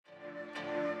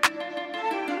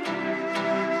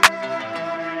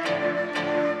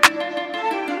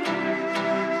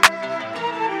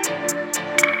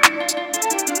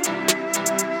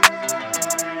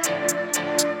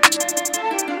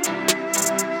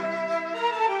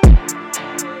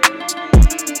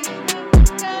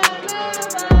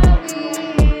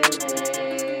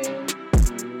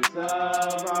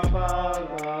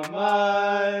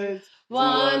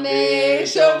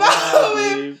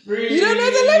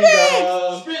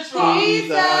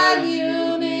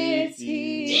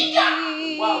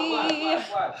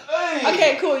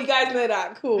Okay, cool. You guys know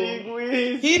that. Cool. Big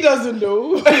Wiz. He doesn't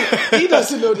know. He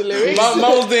doesn't know the lyrics. Man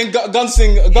was doing gun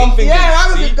fingers. Yeah,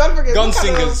 I was in gun fingers. Gun Look at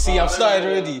singers. them. See, I've started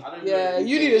already. Yeah,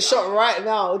 you need a shot right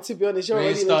now. To be honest, you're We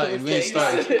ain't already started. looking We ain't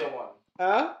at started.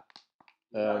 Huh?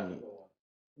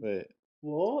 Wait.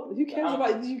 What? Who cares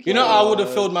about the UK? You know, I would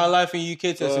have filled my life in UK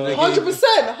test if they gave 100%. 100%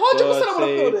 I would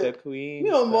have filled The it. Queen.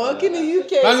 Me or Mark in the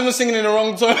UK. Man's even singing in the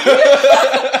wrong tone. In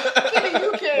the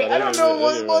UK. I don't know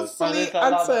what silly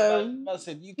anthem. I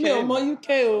said UK. Me or my UK.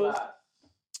 Or...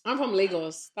 I'm from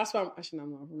Lagos. That's why I'm actually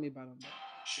I'm not from Ibadan.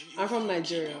 I'm from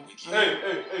Nigeria.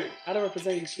 I don't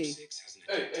represent UK.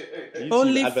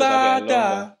 Holy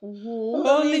Father,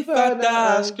 Holy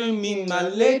Father, screaming my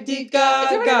Lady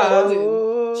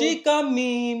Gaga. She got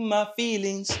me my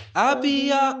feelings. I'll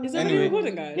be up. Is that anyway.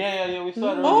 Recording, guys? Yeah. We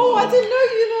started. Oh, I didn't know.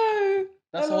 You know.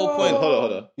 That's the whole point.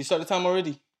 Hold on. You started the time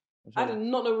already. I did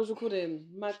not know it was recording.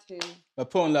 Mad thing. I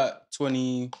put on like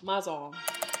 20. Mazar.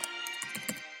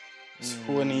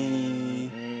 20.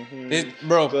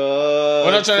 Bro,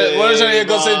 we're not trying to hear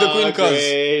God Save the Queen,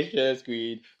 gracious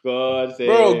Queen. God save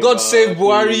bro, God save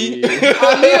Buhari.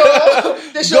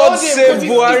 God save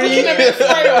Buhari.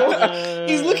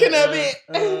 He's looking a bit.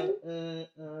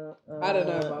 I don't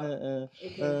know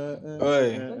about.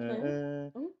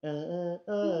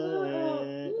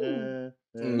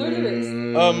 No lyrics.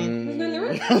 There's no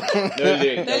lyrics.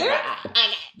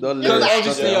 No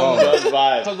lyrics.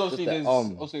 Because obviously there's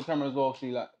also the camera as well.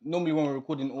 Obviously, like normally when we're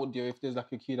recording audio, if there's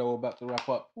like a key that we're about to wrap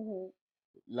up,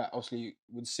 like obviously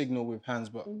we'd signal with hands,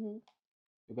 but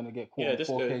we're gonna get caught on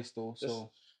 4K still.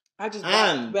 So I just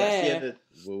I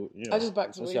just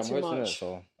backed way too much.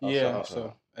 So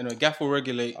anyway, Gaff will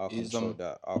regulate. I'll control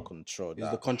that.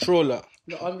 Is the controller.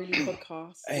 The Unreally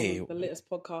podcast. Hey, the latest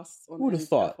podcast on who would have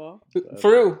thought?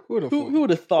 For real? Who would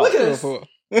have thought? Who would have thought?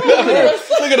 Look at us.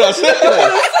 Look at us.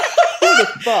 Who would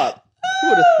have thought? Who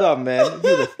would have thought, man? Who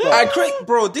would have thought? I great,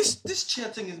 bro. This chair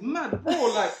thing is mad, bro.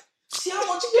 Like, see how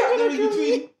much gap there is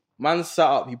between. Man sat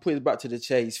up, he put his back to the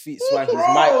chair, his feet swung,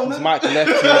 his mic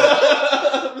left him.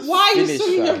 Why are you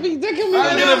swinging your feet?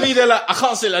 I'm gonna be there like, I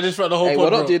can't sit like this for the whole Hey, pod, we're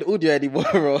bro. not doing audio anymore,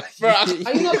 bro. Are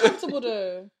you not comfortable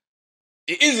though?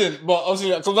 It isn't, but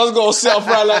obviously, because I was gonna sit up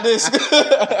right like this.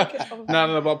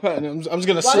 No, but I'm just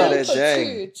gonna Why slap don't it.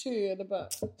 you put two at the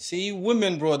back? See,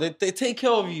 women, bro, they take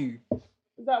care of you.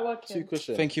 Is that working? 2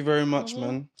 cushions. Thank you very much,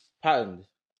 man. Patterned.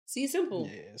 See, simple.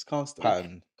 Yeah, it's constant.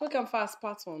 Patterned. Quick and fast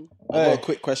pattern. I've got a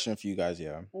quick question for you guys,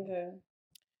 yeah. Okay.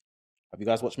 Have you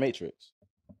guys watched Matrix?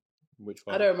 Which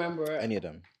one? I don't remember it. Any of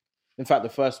them? In fact, the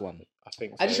first one. I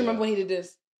think. I just remember when he did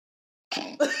this.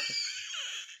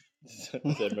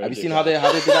 Have you seen how they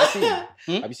did that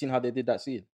scene? Have you seen how they did that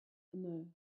scene? No.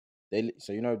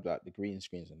 So you know like the green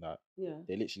screens and that. Yeah.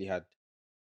 They literally had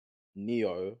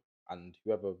Neo and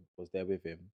whoever was there with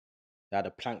him. They had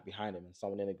a plank behind him and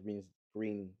someone in a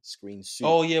green screen suit.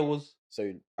 Oh yeah, it was.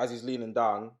 So as he's leaning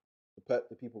down, the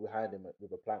people behind him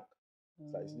with a plank.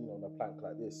 It's like he's leaning on a plank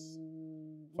like this.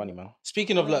 Funny, man.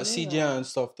 Speaking of like CGI and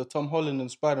stuff, the Tom Holland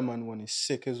and Spider-Man one is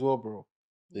sick as well, bro.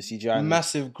 The CGI,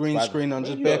 massive green screen and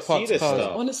Where just you bare not parts see of this cars.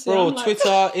 stuff? Honestly, Bro, I'm like...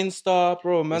 Twitter, Insta,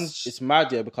 bro, man. It's mad,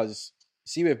 yeah, because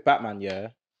see with Batman, yeah,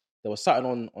 there was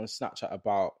something on Snapchat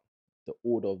about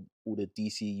all the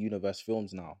DC universe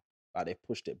films now. Like they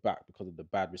pushed it back because of the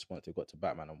bad response they got to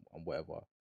Batman and whatever.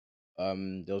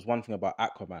 There was one thing about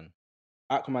Aquaman.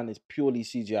 Aquaman is purely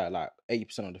CGI, like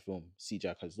 80% of the film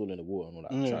CGI because it's all in the water and all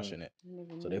that trash in it.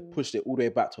 So they pushed it all the way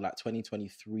back to like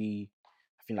 2023.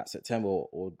 I think like September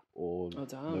or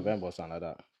November or something like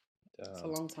that. It's a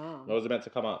long time. When was it meant to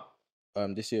come out?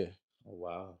 This year. Oh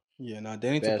wow. Yeah, nah, they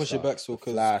need to Bare push it stuff. back so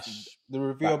because Flash, the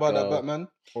review about that Batgirl. Batman,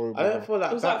 horrible. I don't feel like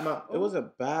It was Batman. like- It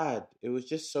wasn't bad. It was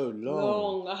just so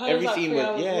long. I heard it was like 3 hours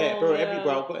long, bro. yeah.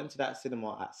 Bro, I got into that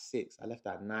cinema at 6. I left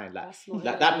at 9. Like That's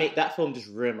not that film just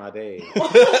ruined my day.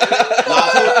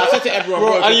 I said to everyone,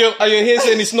 Bro, bro, are you here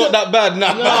saying it's not that bad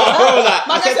now? no, bro, like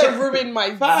My guy said ruined my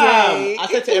day. I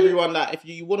said to everyone, like, if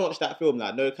you want to watch that film,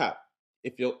 like, no cap.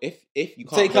 If you can't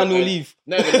Take go annual early- leave.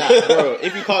 No, even that, bro.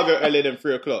 If you can't go earlier than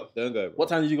 3 o'clock, don't go, bro. What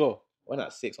time did you go? Went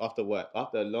at 6 after work.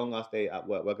 After a long ass day at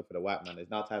work working for the white man,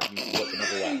 it's now time for me to watch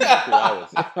another white man. 2 hours.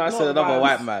 I said Not another vibes.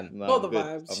 white man. No, Not I'm the good.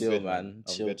 vibes. I'm Chill, good, man. I'm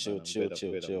Chill, good, chill, man. I'm chill, good, chill,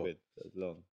 I'm good, chill. I'm good. It's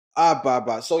long.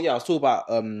 But so yeah, I was talking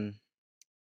about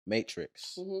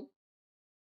Matrix. Mhm.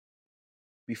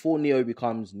 Before Neo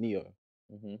becomes Neo,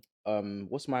 Mm-hmm.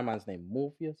 what's my man's name?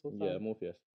 Morpheus or something? Yeah,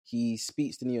 Morpheus. He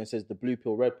speaks to Neo and says the blue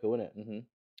pill, red pill, innit? Mm-hmm.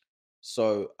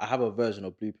 So I have a version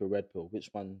of blue pill, red pill. Which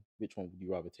one would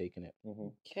you rather take in it?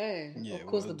 Okay, Yeah, of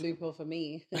course the blue pill for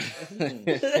me. Yeah,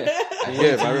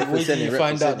 Wait till you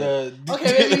find out the.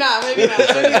 Okay, maybe not.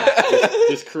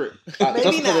 Just crip. Just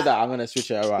because of that, I'm gonna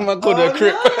switch it around. I'm gonna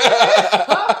crip.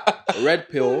 No. Red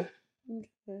pill,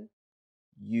 Okay.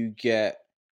 you get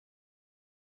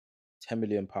 £10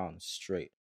 million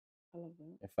straight. I love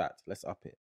that. In fact, let's up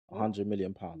it. £100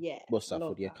 million. Yeah, What's that I for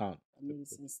love the that. account?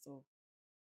 Amazing stuff.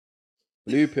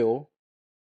 Blue pill,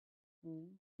 Mm.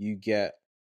 you get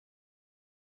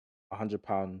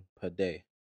 £100 per day.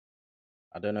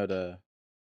 I don't know the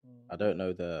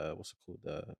what's it called,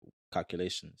 the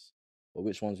calculations. But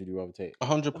which ones would you rather take?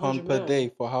 £100 per day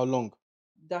for how long?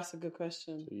 That's a good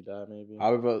question. So you die maybe.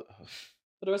 However,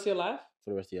 For the rest of your life? for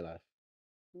the rest of your life.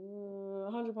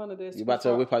 £100 a day. You about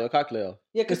to whip out your calculator?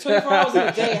 Yeah, because 24 hours in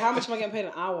a day, how much am I getting paid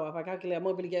an hour? If I calculate, I'm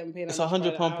not really getting paid It's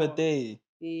 £100 per day.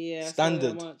 Yeah.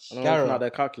 Standard. I'm whipping out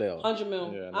their calculator. 100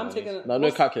 mil. Yeah, I'm nice. taking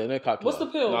No calculator. What's the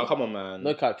pill? No, come on, man.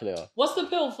 No calculator. What's the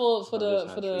pill for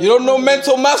the? You don't know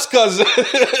mental maths, cuz.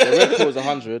 The red pill is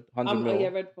 100 mil. Yeah,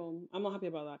 red pill. I'm not happy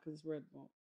about that because it's red pill.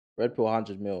 Red pill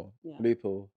 100 mil. Yeah. Blue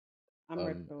pill. I'm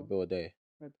red pill. A bill a day.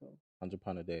 Red pill.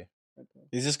 £100 a day. Red pill.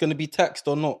 Is this going to be taxed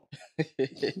or not? Not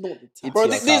the tax. Bro,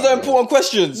 these are important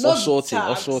questions. No.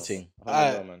 Offshorting.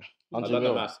 100 mil, man. I 100 don't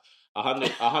know mil. maths.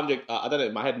 100. I don't know.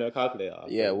 In my head, no calculator.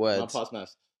 Yeah, words. My past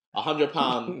maths. £100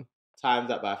 times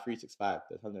that by 365.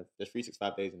 There's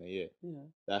 365 days in a year. Yeah.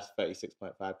 That's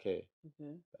 36.5k. Okay.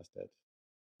 That's dead.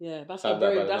 Yeah, that's Times not that by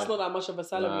very. the That's month. not that much of a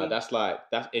salary. Nah,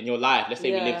 that's in your life. Let's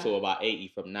say we Yeah. live to about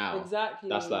 80 from now. Exactly.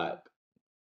 That's like,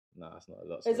 that's not a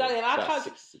lot. Exactly, and It's I like can't-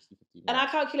 60, 50 And I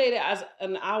max. calculate it as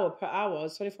an hour per hour.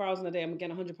 It's 24 hours in a day. I'm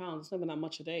getting £100. It's not even that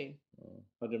much a day.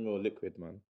 100 mil liquid,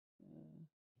 man.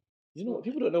 You know what?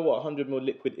 People don't know what 100 mil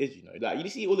liquid is, you know. Like, you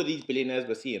see all of these billionaires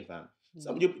we're seeing, fam.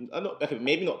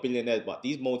 Maybe not billionaires, but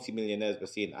these multi-millionaires we're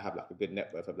seeing that have like a good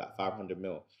net worth of like 500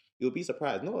 mil. You'll be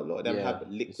surprised. Not a lot of them have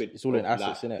liquid. It's all in of,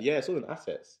 assets, like, innit? Yeah, it's all in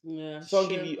assets. Yeah. Someone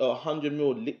give you 100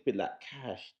 mil liquid, like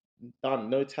cash, done,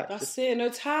 no tax. That's it. No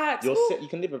tax. You're Ooh. set. You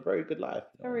can live a very good life.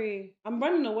 You know? Harry, I'm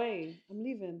running away. I'm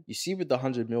leaving. You see, with the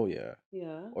 100 mil, yeah,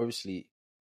 Yeah. obviously,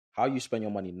 how you spend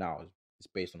your money now is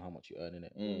based on how much you earn in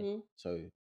it. Mm-hmm. So,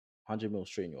 100 mil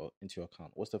straight into your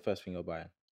account. What's the first thing you're buying?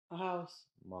 A house.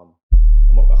 Mum.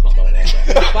 I'm not back on my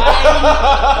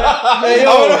Hey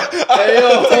yo!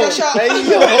 Take a shot. Nah.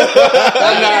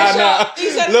 He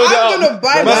said, Load it I'm up. going to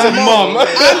buy That's my a mom. mum.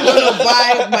 I'm going to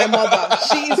buy my mother.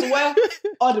 She's worth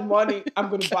all the money. I'm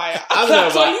going to buy her. I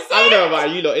That's what he don't said. know about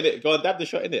you lot, innit? Go on, dab the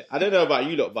shot, innit? I don't know about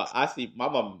you lot, but I see my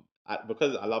mum,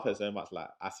 because I love her so much, like,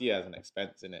 I see her as an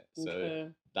expense, innit? So Okay.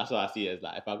 that's what I see it as,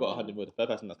 like, if I got 100 mil, the first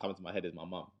person that's coming to my head is my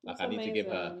mum. Like, That's I need to give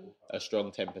her amazing. a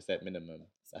strong 10% minimum.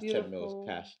 That's 10 beautiful. mils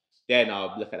cash. Then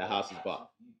I'll look at the houses, but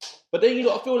then you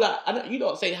lot feel like, you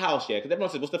lot say house, yeah? Because everyone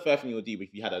says, what's the first thing you'll do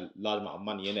if you had a large amount of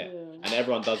money in it? Yeah. And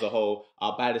everyone does the whole,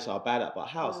 I'll buy this, I'll buy that. But a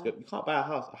house, Yeah. you can't buy a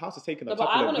house. A house is taking No, a but I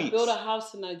couple of want to weeks. build a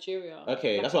house in Nigeria.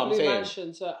 Okay, Like that's a what I'm blue saying.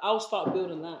 Mansion, so I'll start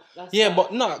building that. That's Yeah, that.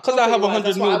 but no, because I have Property-wise, 100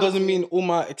 that's what I mil would doesn't do. mean all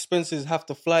my expenses have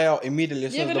to fly out immediately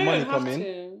as soon as they the money don't come have in.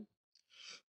 to.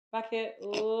 Back it.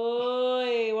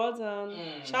 Oi, well done.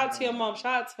 Shout out to your mom.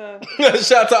 Shout out to her.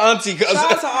 Shout out to Auntie, Shout out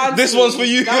to cuz Auntie. this one's for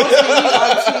you. That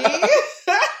one's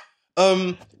for you,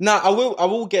 Auntie. Nah, I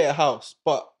will get a house,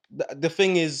 but the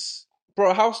thing is,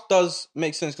 bro, a house does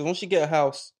make sense because once you get a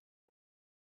house,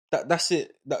 that's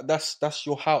it. That's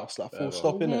your house, like full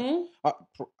stop, innit?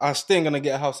 I still ain't gonna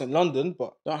get a house in London,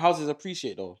 but Don't houses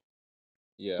appreciate though?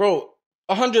 Yeah. bro,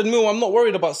 100 mil, I'm not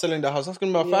worried about selling the house. That's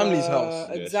gonna be my family's house.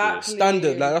 Exactly.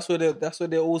 Standard, like that's where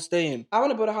they're all staying. I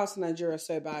want to build a house in Nigeria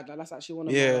so bad. Like that's actually one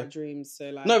of my dreams. So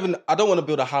like, Not even. I don't want to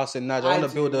build a house in Nigeria. I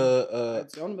want to build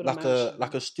I wanna build a mansion.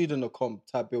 like a student accom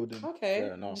type building. Okay,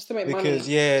 Fair enough. just to make Because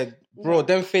money. bro,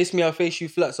 them face me, I face you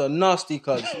flats are nasty,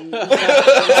 cuz. I'm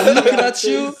looking at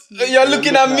you. You're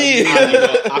looking at me.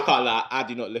 I can't lie. I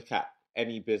do not look at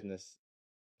any business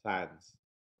plans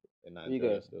in There you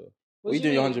Nigeria go. still. What are you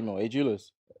doing your 100 mil? Hey,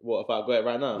 jewelers. What if I got it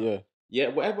right now? Yeah. Yeah,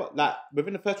 whatever. Like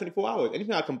within the first 24 hours,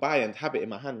 anything I can buy and have it in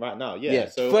my hand right now. Yeah.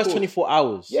 So of first course- 24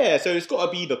 hours. Yeah, so it's got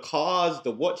to be the cars,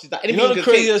 the watches. Like You anything know the can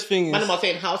take- craziest thing Man, is, am I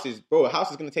saying houses, bro? A house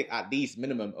is gonna take at least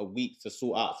minimum a week to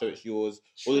sort out, so it's yours.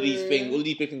 All of these True. things, all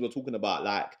these big things we're talking about,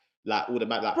 like all the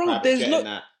like Bro, private there's jet no- and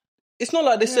that. it's not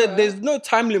like they said there's no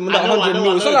time limit on I know, 100 I know,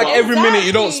 mil. I It's not know, like but- every minute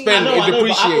you don't Exactly. spend, I it know, but I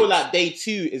depreciates. feel like day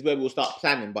 2 is where we'll start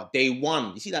planning. But day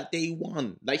 1, you see that day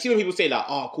 1, like see when people say like,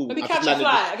 "Oh, cool, Maybe I catch just a landed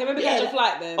flight. Okay, maybe catch a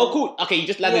flight then. Oh, cool. Okay, you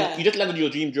just landed. Yeah. You just landed your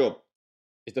dream job.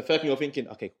 It's the first thing you're thinking.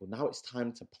 Okay, cool. Now it's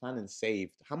time to plan and save.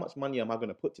 How much money am I going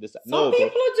to put to this? Some people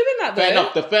are doing that though. Fair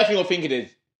enough. The first thing you're thinking is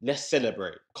let's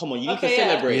celebrate. Come on, you need to Okay,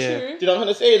 celebrate. yeah. Do you know what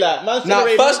I'm trying to say? Like, man, Now,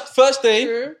 celebrate. first day,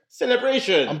 True.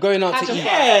 Celebration. I'm going out to eat.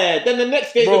 Yeah, then the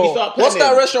next day when we start planning. What's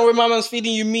that restaurant where my man's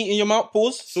feeding you meat in your mouth?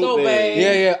 Pause. So bad.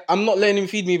 Yeah. I'm not letting him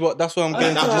feed me, but that's what I'm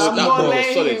going to. That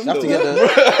was solid. You have to get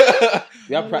the.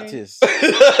 We have practice. You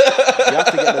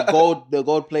have to get the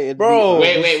gold plated. Bro.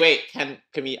 Wait. Can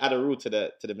we add a rule to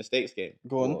the mistakes game?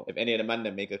 Go on. If any of the man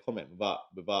then make a comment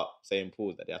without saying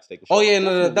pause, that they have to take a shot. Oh yeah,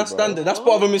 no, that's standard. That's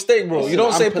part of a mistake, bro. You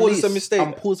don't say pause is a mistake.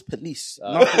 I'm pause police.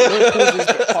 I'm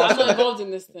not involved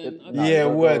in this then. Okay. Yeah,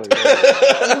 word.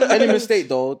 Any mistake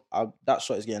though, that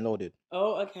shot is getting loaded.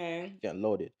 Oh, okay. Getting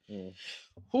loaded.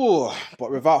 Ooh,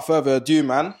 but without further ado,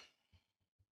 man,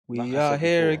 we are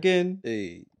here again.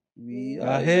 Hey, we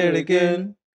are here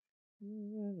again.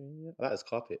 I like this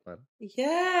carpet, man.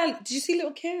 Yeah. Did you see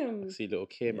Little Kim? I see Little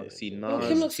Kim. I see Nas. Little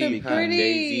Kim looks so T-Pain, pretty.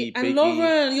 Jay-Z, And Biggie,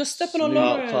 Lauren, you're stepping on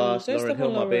Lauren. Don't Don't Lauren step Hill,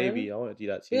 on my Lauren. baby. I want to do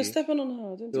that to you. You're stepping on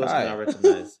her. Don't do Who else that. can I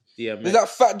recognise? DMX. Is that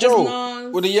Fat Joe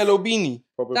Nas. with the yellow beanie?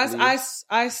 Probably. That's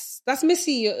Ice. That's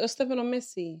Missy. You're stepping on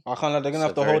Missy. I can't. They're gonna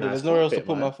have It's a to very hold it. nice There's nowhere else to carpet,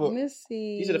 put man. my foot.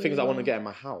 Missy. These are the things I want to get in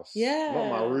my house. Yeah. Not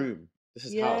my room. This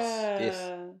is house.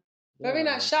 Yeah. Very Yeah,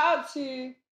 nice. Shout out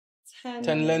to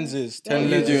 10 lenses. What are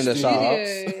you doing the shout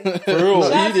Studio. outs? For real.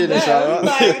 Shout out to them.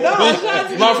 Like, no, shout out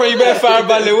to My friend, you better fire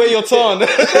ballet. Where your turn?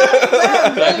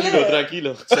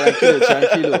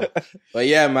 Tranquilo. But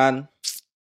yeah, man,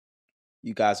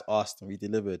 you guys asked and we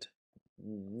delivered.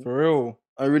 For real.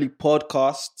 A really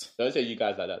podcast. Don't say you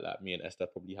guys like that. Like me and Esther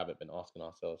probably haven't been asking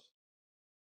ourselves.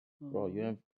 Bro,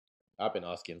 I've been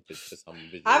asking for some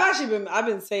visuals. I've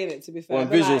been saying it, to be fair. on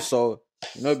But visuals, like, so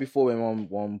before we went on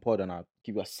one pod and I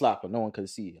give you a slap but no one can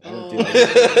see. I don't do Oh.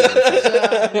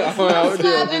 that. Not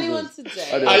slap anyone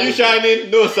today. Are you shining?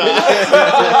 No, sir.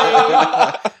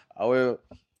 I will.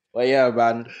 But yeah,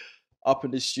 man, up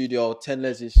in the studio, 10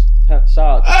 lenses. Shout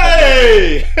out.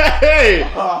 Hey!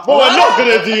 What we're not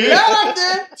gonna do?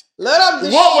 Let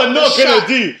them What we're not gonna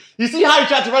do? You see how you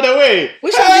tried to run away?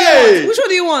 Which one do you want? Which one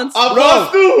do you want? I'm from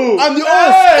school. I'm the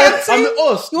Hey! host. I'm the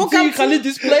host. You want think you captain? can leave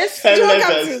this place? Do you want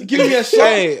Lenses. captain? Give me a shot.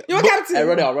 Hey, You want captain? Hey,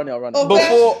 run it.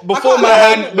 Oh, before my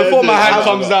hand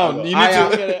comes down, you need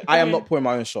to. I am not pouring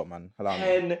my own shot, man. Allow me.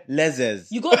 10 lezzes.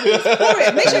 You got this. Pour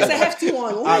it. Make sure it's a hefty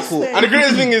one. Alright, cool. And the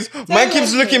greatest thing is, man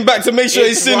keeps looking back to make sure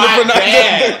he's seeing the right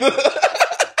pronunciation.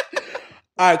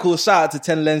 Alright, cool. Shout out to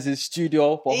 10 Lenses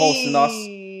Studio for hosting us.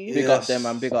 Big up Yes. them,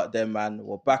 man. Big up them, man.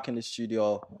 We're back in the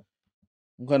studio.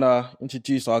 I'm gonna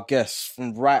introduce our guests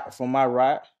from my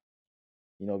right.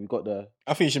 You know, we got the.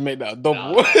 I think you should make that a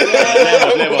double. Level.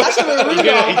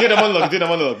 You did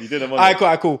a monologue.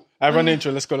 Alright, cool. I run the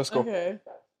intro. Let's go. Okay.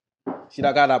 See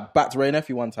that guy that backed Ray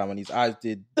Nephew one time and his eyes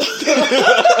did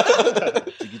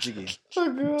jiggy.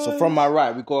 So from my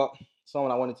right, we got someone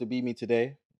that wanted to be me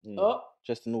today. Oh.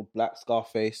 Just an all black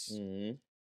Scarface. Mm.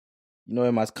 You know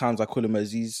him as Kams. I call him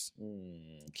Aziz.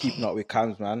 Keeping up with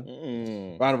Kams, man.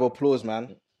 Round of applause,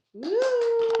 man. Woo.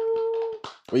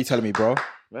 What are you telling me, bro?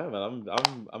 Man,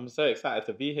 I'm so excited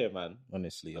to be here, man.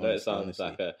 Honestly, I know it sounds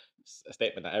like a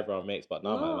statement that everyone makes, but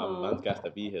no, man, man's gas to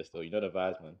be here still. You know the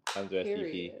vibes, man. Kamzostp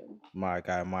SCP. My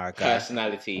guy.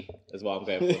 Personality is what I'm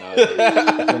going for now.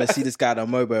 I'm gonna see this guy at the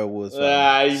Mobile Awards.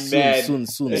 Amen.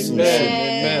 Soon.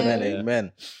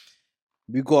 Amen.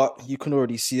 We got, you can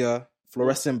already see her,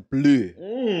 fluorescent blue.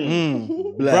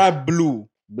 Bleh. Bright blue.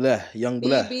 Bleh. Young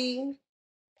Bleh. BB.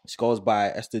 She goes by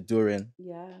Esther Durin.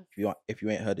 Yeah. If you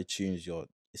ain't heard the tunes,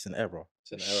 it's an error.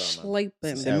 It's an error, man. Sleeping.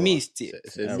 It's a mystic.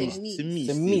 It's a It's a We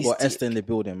got mystic. Esther in the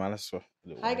building, man. Let's go.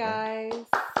 Hi guys.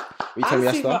 What you tell me,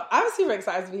 Esther? I'm super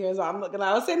excited to be here as well. I'm not gonna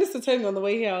lie. I was saying this to Tony on the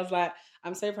way here. I was like,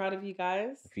 I'm so proud of you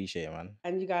guys. Appreciate it, man.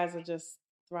 And you guys are just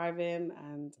thriving,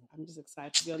 and I'm just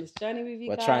excited to be on this journey with you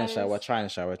We're guys. trying to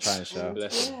show.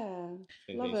 Bless you.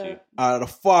 Yeah. Love it. At the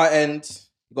far end,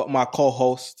 you got my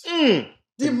co-host,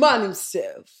 The man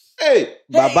himself. Hey,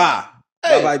 Baba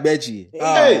Beji.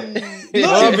 I've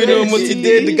been doing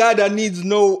today. The guy that needs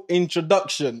no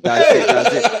introduction.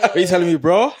 That's it. What are you telling me,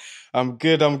 bro? I'm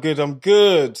good.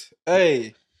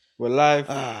 Hey, we're live,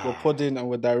 we're podding, and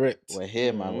we're direct. We're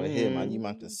here, man. You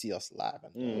man can see us live.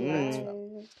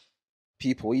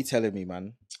 People, what are you telling me,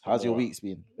 man? How's your week's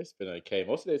been? It's been okay.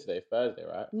 What's the day today? Thursday,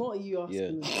 right? Not you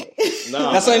asking me.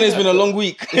 No, That's saying it's been a long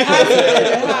week.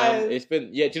 It's been,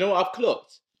 yeah. Do you know what I've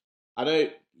clocked? I know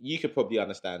you could probably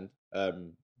understand. But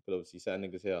obviously, certain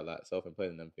niggas here are like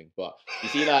self-employed and everything. But you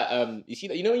see,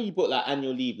 you know when you book like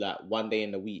annual leave, like one day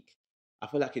in the week, I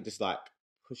feel like it just like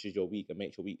pushes your week and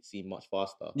makes your week seem much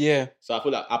faster. Yeah. So I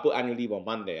feel like I put annual leave on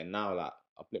Monday, and now like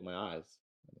I blink my eyes,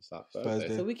 and it's like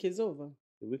Thursday. The week is over.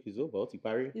 The week is over.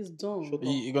 Barry. He's done.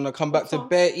 You're gonna come back to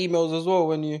bare emails as well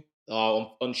when you.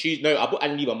 On Tuesday. No, I put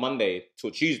annual leave on Monday till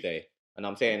Tuesday, and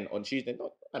I'm saying on Tuesday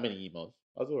not that many emails.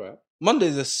 I was alright. Monday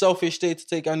is a selfish day to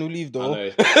take annual leave, though. I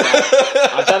know.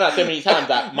 I've done that so many times.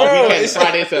 Like my weekend,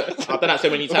 Friday to. I've done that so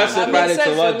many times. Friday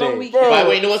to Monday. By the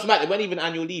way, you know what's mad? It wasn't even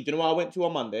annual leave. Do you know what I went to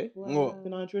on Monday? What? The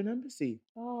Nigerian embassy.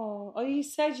 Oh, you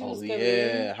said you was going.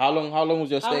 Yeah. How long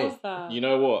was your stay? How was that? You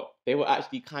know what? They were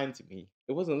actually kind to me.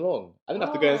 It wasn't long. I didn't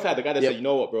have to go inside. The guy that said, "You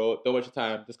know what, bro? Don't waste your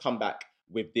time. Just come back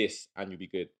with this, and you'll be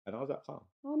good." And I was like, "Calm."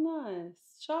 Oh, nice.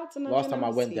 Shout out to Last time I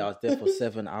went there, I was there for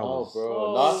 7 hours. Oh, bro.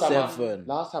 Oh.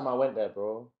 Last time I went there,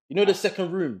 bro. You know the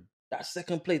second room? That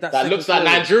second place? That looks floor. like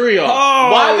Nigeria. Oh,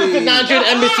 why does the Nigerian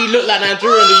embassy look like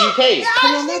Nigeria in the UK?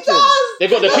 Can you imagine? They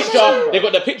got the picture. They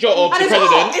got the picture of the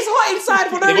president. It's hot inside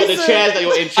for no They got reason. the chairs that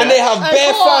you're in church. And they have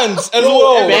bare fans as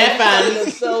well. Bare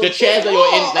fans. The chairs that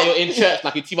you're in church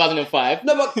like in 2005.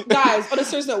 No, but guys, on a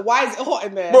serious note, why is it hot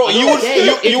in there? Bro, you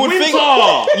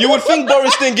would think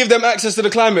Boris didn't give them access to the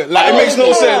climate. Like, it makes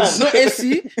no sense. No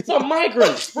AC. Some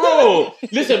migrants, bro.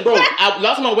 Listen, bro.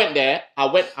 Last time I went there,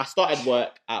 I started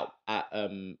work at I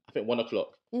think 1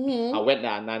 o'clock. Mm-hmm. I went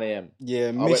there at 9 a.m.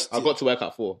 Yeah, I got to work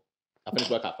at 4. I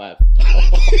finished work at 5.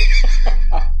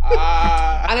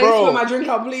 I need to put my drink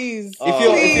out, please.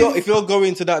 If you're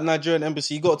going to that Nigerian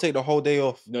embassy, you got to take the whole day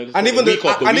off. No, and even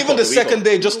the second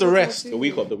day just to rest. The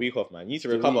week off, man. You need to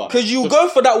recover. Because you go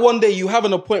for that one day, you have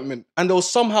an appointment, and they'll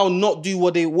somehow not do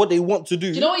what they want to do.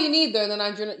 Do you know what you need though in the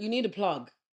Nigerian? You need a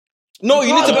plug. No,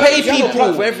 you need to pay people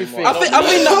for everything. I think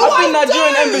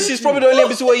Nigerian embassy is probably the only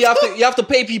embassy where you have to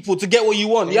pay people to get what you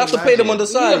want. You have to pay them on the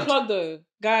You need a side. plug though.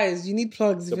 Guys, you need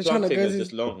plugs if you're trying to go It's to...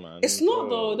 just long, man. It's not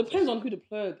though. It depends on who the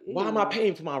plug is. Why am I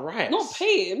paying for my rights? Not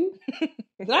paying. Did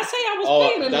I say I was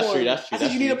paying anyone? That's true. I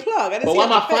said you need a plug. I didn't But say why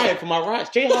you am I have to pay. fighting for my rights?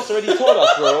 Jay House already told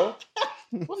us, bro.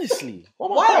 Honestly.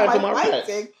 Why am I fighting for my rights?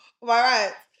 fighting for my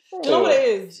rights? Do you know what it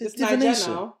is? It's Nigeria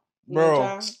now. Bro.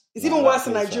 Nigeria. It's even worse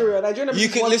than Nigeria. Nigeria You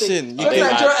can listen. You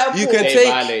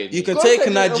can Go take to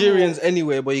Nigerians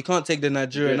anywhere, but you can't take the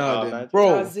Nigerian out there,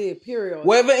 bro. That's it, period.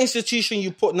 Whatever institution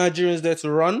you put Nigerians there to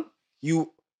run,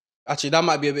 actually that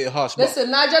might be a bit harsh.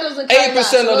 Listen, Nigeria doesn't carry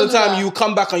 8% of the time you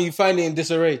come back and you find it in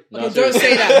disarray. Okay, don't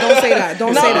say that. Don't say that.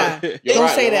 Don't say that. Don't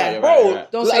say that, bro.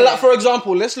 Don't say that. For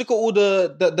example, let's look at all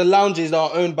the lounges that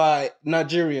are owned by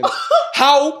Nigerians.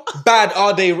 How bad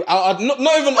are they? Not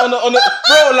even on the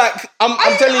bro. Like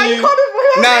I'm telling you.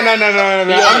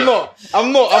 No.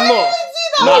 I'm not.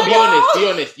 No, be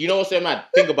honest. You know what's so mad?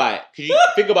 Think about it. Because you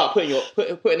think about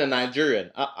putting a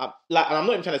Nigerian. And I'm not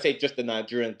even trying to say just the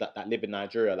Nigerians that live in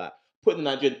Nigeria. Like putting a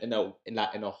Nigerian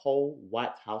in a whole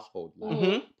white household.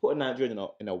 Like, put a Nigerian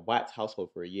in a white household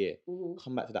for a year.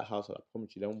 Come back to that household. I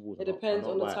promise you, them walls. It depends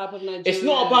on the type of Nigerian. It's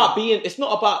not about being. It's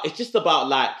not about. It's just about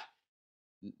like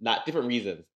different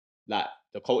reasons, like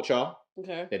the culture,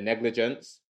 the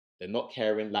negligence, the not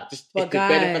caring, like just it's the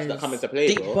benefits that come into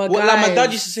play, bro. Like my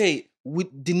dad used to say, with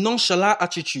the nonchalant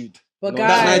attitude that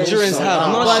Nigerians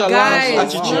have. Nonchalant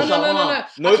attitude.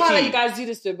 No. I can't let you guys do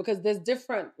this though, because there's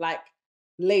different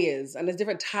layers and there's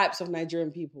different types of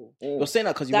Nigerian people. You're saying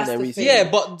that because you went there recently. Yeah,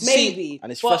 but maybe.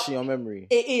 And it's fresh in your memory.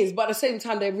 It is, but at the same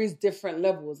time, there is different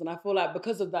levels. And I feel like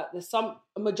because of that, there's a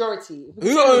majority.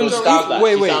 Who owns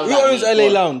LA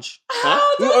Lounge? Huh?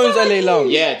 Who owns LA Lounge?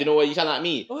 Yeah, do you know what? You sound like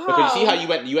me. Wow. Because you see how you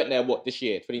went there, what, this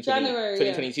year? 2020, January,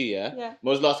 2022, yeah? Yeah.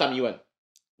 When was the last time you went?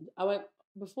 I went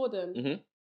before then,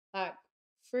 like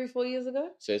 3-4 years ago.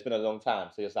 So it's been a long time.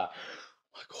 So you're like,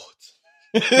 oh my God.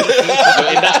 In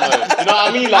that mode. You know what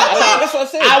I mean? Like, that's what I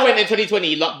said. I went in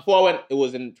 2020. Like, before I went, it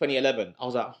was in 2011. I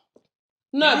was like,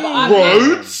 no, but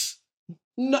roads?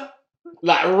 No.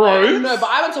 Like roads? No, but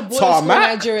I went to boarding school in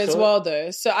Nigeria as well,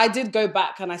 though. So I did go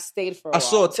back and I stayed for a while. I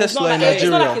saw a Tesla in Nigeria. Nigeria.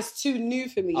 It's not like it's too new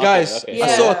for me. Guys, Yeah. I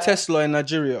saw a Tesla in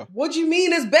Nigeria. What do you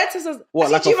mean? It's better. What,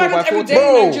 like a 4x4? every day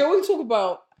Bro. in Nigeria. What are you talking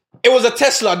about? It was a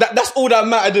Tesla. That's all that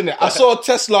mattered, didn't it? I saw a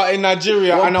Tesla in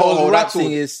Nigeria and I was that rattled.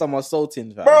 thing is some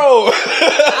assaulting, fam. Bro,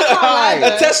 lie,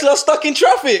 a Tesla stuck in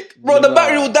traffic. Bro, the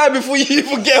battery will die before you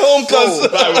even get home, cuz. The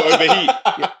battery will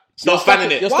overheat. Stop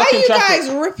fanning it. Why are you guys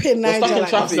ripping Nigeria? Stuck in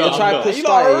traffic. You're trying to push You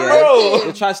start lot it, bro.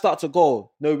 You're trying to start to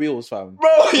go. No wheels, fam. Bro,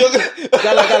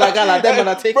 Gala. Them man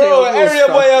are taking bro, your wheels, area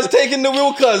fam. boy has taken the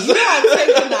wheel, cuz. I'm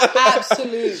taking the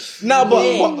absolute. Nah,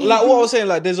 but like what I was saying,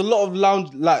 like there's a lot of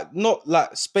lounge, like not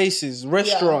like spaces,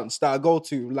 restaurants that I go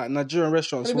to, like Nigerian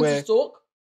restaurants Have you been where to Stalk?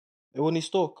 it won't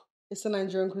stock. It's a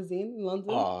Nigerian cuisine in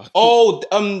London.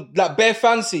 Like bare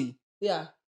fancy. Yeah.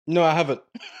 No, I haven't.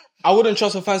 I wouldn't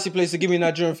trust a fancy place to give me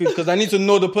Nigerian food because I need to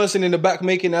know the person in the back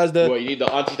making it as the. Well, you need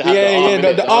the auntie to have the arm.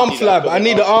 The arm flab. I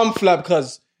need the arm flab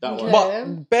because That one.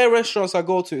 But bare restaurants I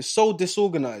go to, it's so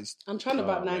disorganized. I'm trying to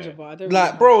bat Niger, but I don't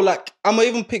like, bro, like, I'm gonna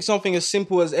even pick something as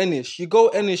simple as Enish. You go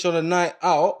Enish on a night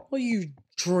out. What are you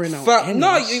drawing out?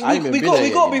 No, we got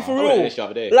to be for real.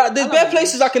 Like, there's bare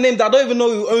places I can name that I don't even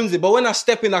know who owns it, but when I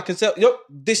step in, I can say, "Yep,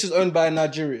 this is owned by a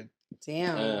Nigerian."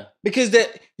 Damn. Because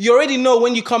you already know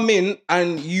when you come in,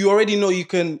 and you already know you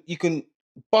can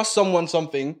bust someone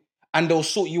something, and they'll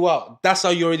sort you out. That's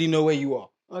how you already know where you are.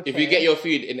 Okay. If you get your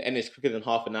food in Ennis quicker than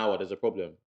half an hour, there's a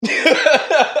problem.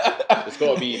 It's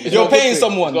got to be... You're paying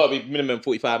someone. It's got to be minimum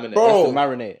 45 minutes. Bro, to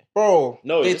marinate. Bro,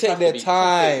 no, they take their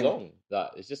time. Long. Like,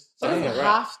 it's just... It doesn't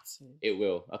have to. It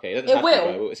will. Okay, it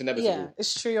will. It's inevitable. Yeah,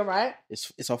 it's true, you're right.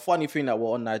 It's a funny thing that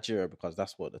we're on Nigeria because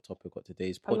that's what the topic of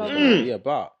today's podcast is be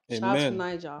about. Shout out to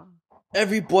Niger.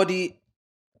 Everybody,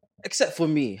 except for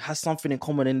me, has something in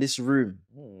common in this room.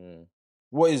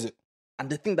 What is it? And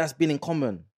the thing that's been in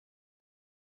common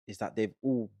is that they've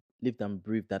all lived and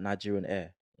breathed that Nigerian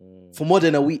air for more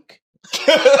than a week.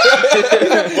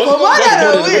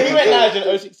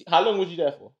 How long was you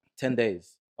there for? 10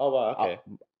 days. Oh, wow, okay.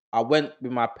 I went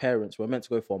with my parents. We were meant to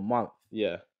go for a month.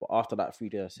 Yeah. But after that 3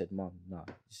 days, I said, Mum, nah,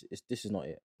 this is not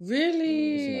it.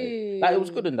 Really? Like, it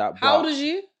was good in that. How old is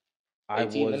you?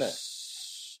 18, it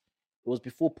was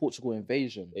before Portugal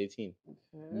invasion. 18.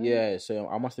 Okay. Yeah, so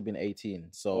I must have been 18.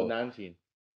 So or 19.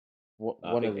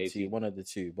 One of the 18. One of the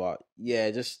two. But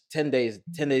yeah, just 10 days.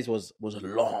 10 days was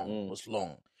long. Was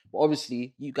long. But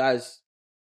obviously, you guys,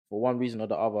 for one reason or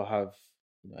the other, have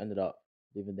ended up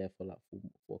living there for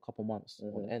for a couple months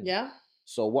on end. Yeah.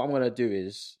 So what I'm gonna do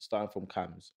is, starting from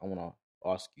Kamz, I wanna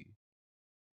ask you,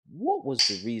 what was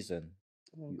the reason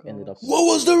you ended up? What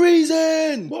was the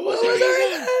reason?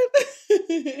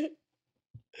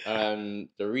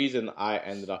 The reason I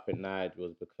ended up in Nige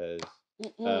was because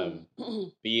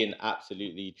being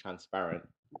absolutely transparent.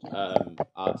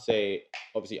 I'd say,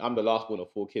 obviously, I'm the last born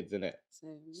of 4 kids, innit?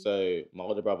 So my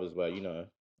older brothers were, I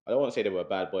don't want to say they were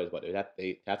bad boys, but they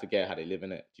had to get how they live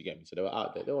in it. Do you get me? So they were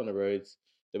out there, they were on the roads,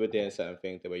 they were doing certain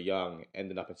things, they were young,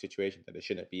 ending up in situations that they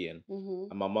shouldn't be in.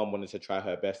 And my mum wanted to try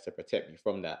her best to protect me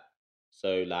from that.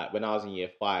 So, like, when I was in year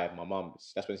 5, my mum,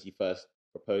 that's when she first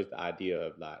proposed the idea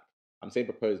of, like, I'm saying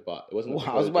proposed, but it wasn't.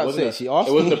 I was about to say, she asked.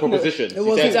 It wasn't a proposition. She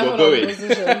said, "You're going."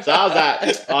 So I was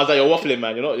like, "You're waffling,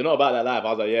 man. You're not about that life." I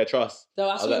was like, "Yeah, trust." No,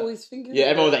 that's what I always thinking. Yeah,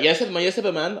 everyone was like, "Yeah,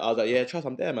 7 man." I was like, "Yeah, trust.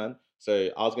 I'm there, man."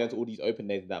 So I was going to all these open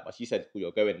days and that, but she said, "Cool,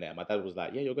 you're going there." My dad was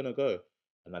like, "Yeah, you're gonna go,"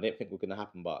 and I didn't think it was gonna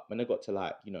happen. But when it got to,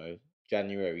 like,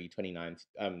 January 2009,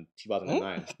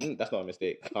 that's not a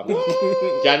mistake.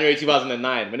 January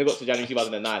 2009. When it got to January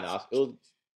 2009, it was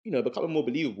becoming more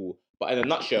believable. But in a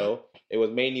nutshell, it was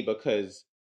mainly because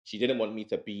she didn't want me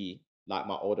to be like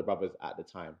my older brothers at the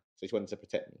time. So she wanted to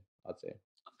protect me, I'd say.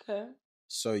 Okay.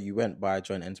 So you went by a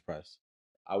joint enterprise?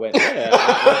 I went, yeah.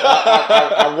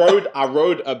 I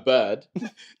rode a bird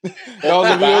on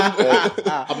the back of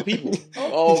other people.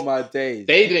 Oh my days.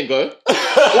 They didn't go. All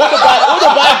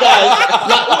the bad guys.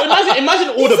 Like, imagine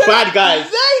all the bad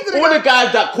guys. All the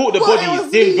guys that caught the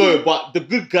bodies didn't go, but the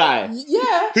good guy,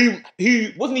 who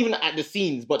wasn't even at the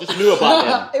scenes, but just knew about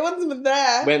them. It wasn't even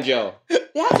there. Went jail. They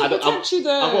had to protect you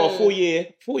though. I got a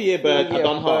 4-year bird. I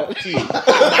done half. 2.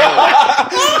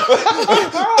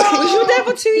 Was you there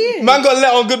for 2 years? Man got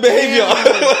let on good behaviour.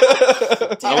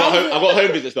 I got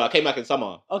home visits, but I came back in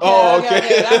summer.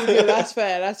 Okay. That's good. That's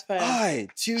fair. Aye,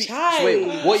 2 years.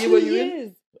 Wait, what year were you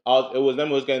in? It was when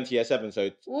I was going to year 7, so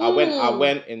I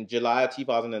went in July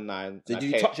 2009. Did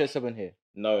you touch year 7 here?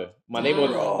 No, my name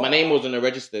was on the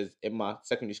registers in my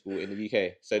secondary school in the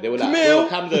UK. So they were like, "Yo,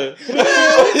 Kamzo."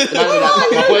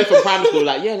 My boys from primary school were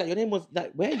like, "Yeah, like your name was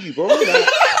like, where are you, bro?" Like,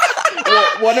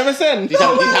 what never send? These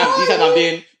times I'm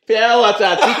being pure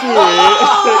water.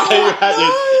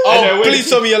 Please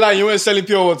tell me you're lying. You weren't selling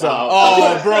pure water.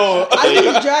 Bro. I think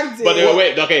you dragged it. But they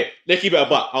were okay. Let's keep it a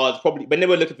buck. I was probably when they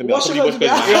were looking for me. I was probably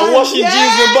washing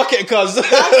jeans with bucket, cuz.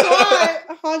 That's right.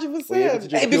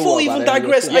 100%. Hey, before we even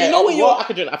digress, I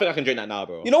think I can drink that now,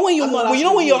 bro. You know when you're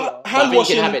hand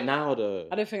washing. You can have it now, though.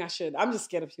 I don't think I should. I'm just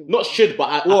scared of people. Not should, but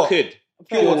I could.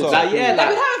 Pure water. I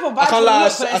can't lie.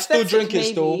 I still drink it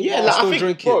still. Yeah, I still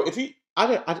drink it. Bro, if you,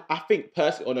 I think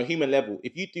personally on a human level,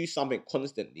 if you do something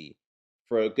constantly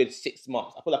for a good 6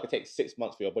 months, I feel like it takes 6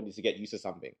 months for your body to get used to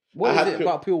something. What is it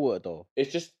about pure water though?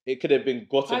 It's just it could have been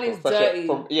gotten from fresher.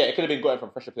 It could have been gotten from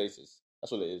fresher places.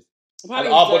 That's all it is. And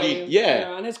our body,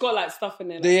 and it's got like stuff in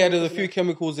there. There's a few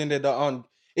chemicals in there that aren't.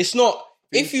 It's not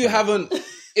if you haven't,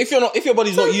 if your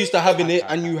body's not used to having it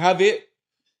and you have it.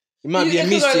 It might be a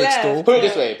mistake still. Put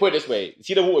it this way.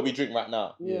 See the water we drink right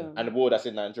now? Yeah. And the water that's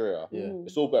in Nigeria? Yeah.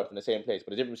 It's all burnt from the same place. But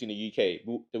the difference between the UK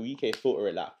filter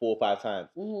it like 4 or 5 times.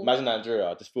 Imagine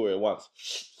Nigeria, just filter it once.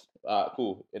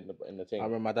 Cool. In the thing. I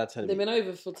remember my dad telling me. They may not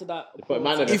even filter that.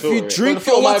 If you drink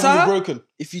your water,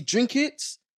 if you drink it,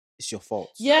 it's your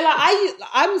fault. Yeah, like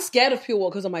I'm scared of pure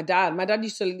water because of my dad. My dad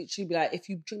used to literally be like, if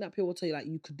you drink that pure water,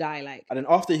 you could die. Like, and then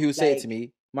after he would say it to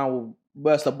me, man will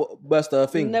burst a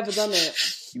thing. Never done it.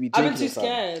 I've been too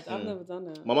scared. I've never done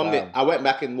it. My mum I went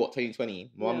back in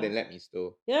 2020. My mum didn't let me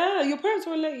still. Yeah, your parents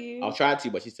won't let you. I'll try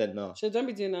to, but she said no. So don't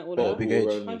be doing that all that. Big age.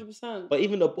 100%. But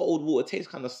even the bottled water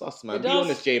tastes kind of sus, man. It be does.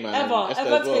 honest, Jay, man.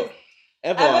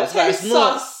 Ever tastes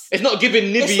sus. It's not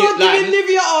giving Nivea. It's not giving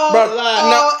Nivea or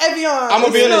Evian. I'm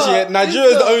gonna be honest here.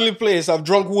 Nigeria is the only place I've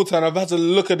drunk water and I've had to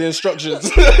look at the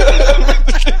instructions and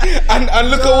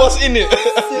look at what's in it,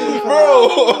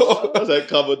 bro. That's like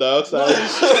carbon dioxide,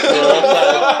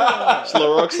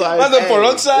 scleroxide, that's a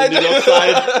peroxide.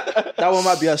 That one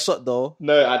might be a shot though.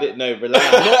 No, I didn't know.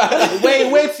 Relax.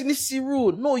 Wait, Nisi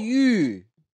rule. No, you.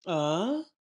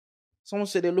 Someone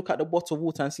said they look at the bottle of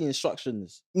water and see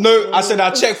instructions. No, I said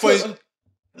I'll check for his...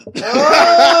 It's a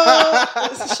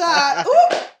shot.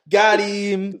 Ooh. Got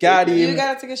him. You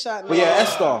gotta take a shot now. But yeah,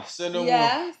 Esther.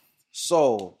 Yeah.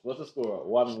 So what's the score?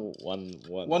 1-1.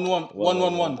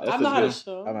 1-1. I'm not had a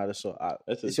shot. I'm had a shot.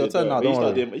 It's your turn now. Don't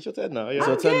worry. It's your turn now. It's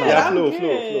your turn now. Yeah, floor.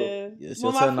 It's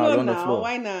your turn now. You're on the floor.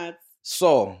 Why not?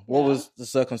 So, what was the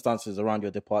circumstances around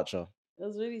your departure? It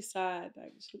was really sad,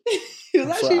 actually.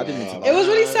 It was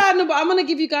really sad, no, but I'm going to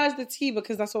give you guys the tea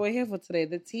because that's what we're here for today.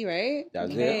 The tea, right?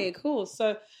 Okay, cool.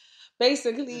 So,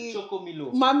 basically,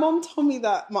 my mom told me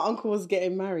that my uncle was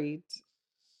getting married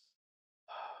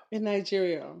in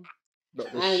Nigeria.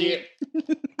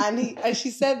 And she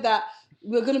said that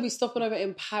we're going to be stopping over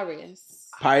in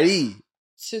Paris.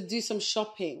 To do some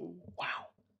shopping. Wow.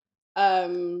 I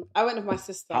went with my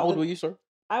sister. How old were you, sir?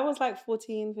 I was like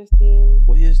 14, 15.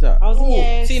 What year is that? I was in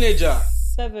year teenager.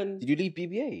 7. Did you leave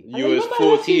BBA? You was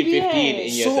 14, 15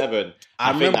 in year 7.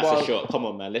 I think that's a shot. Come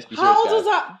on, man. Let's be serious. How old was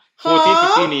that? 14,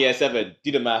 15 in year 7.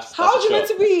 Do the maths. How old you meant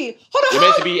to be? You're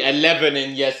meant to be 11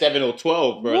 in year 7 or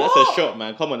 12, bro. What? That's a shot,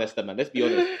 man. Come on, Esther, man. Let's be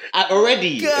honest.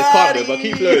 Already, it's calm, but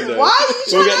keep flowing, though. Why are you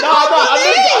trying to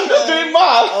I'm not doing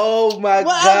math. Oh, my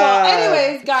God.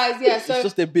 Anyways, guys, yeah. So it's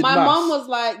just a bit my mom was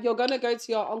like, you're going to go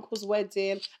to your uncle's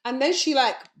wedding. And then she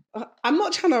like, I'm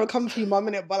not trying to come for you, mum,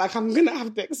 innit, but like, I'm going to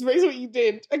have to experience what you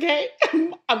did, okay?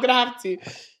 I'm going to have to.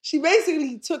 She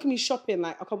basically took me shopping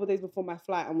like a couple of days before my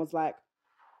flight and was like,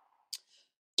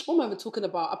 what am I even talking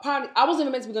about? Apparently, I wasn't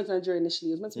even meant to be going to Nigeria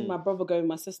initially. It was meant to be my brother going with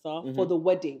my sister for the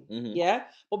wedding, yeah?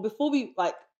 But before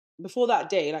that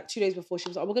day, like 2 days before, she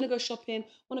was like, we're going to go shopping.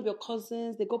 One of your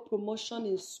cousins, they got promotion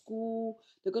in school.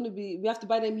 We have to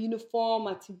buy them uniform,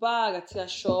 a bag, a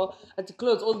t-shirt, a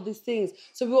clothes, all of these things.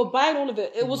 So we were buying all of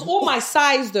it. It was all my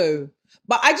size though.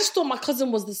 But I just thought my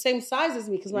cousin was the same size as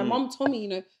me because my mom told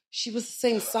me, she was the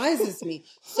same size as me.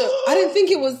 So I didn't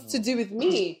think it was to do with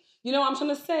me. You know what I'm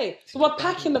trying to say? So we're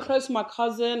packing the clothes for my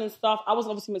cousin and stuff. I was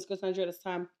obviously meant to go to Nigeria at this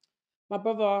time. My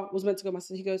brother was meant to go. My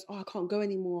sister, he goes, I can't go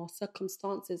anymore.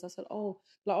 Circumstances. I said,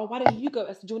 why don't you go?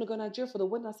 I said, do you want to go to Nigeria for the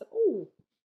wedding? I said,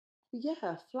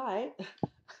 yeah, flight.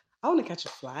 I want to catch a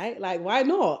flight. Like, why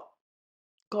not?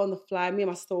 Got on the flight. Me and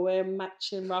my sister were wearing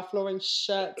matching Ralph Lauren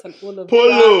shirts and all of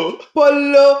that.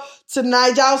 Polo to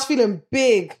Nigeria. I was feeling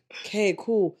big. Okay,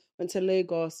 cool. Went to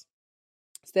Lagos.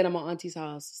 Stayed at my auntie's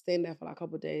house. Staying there for like a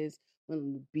couple of days. Went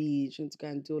on the beach. Went to go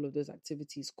and do all of those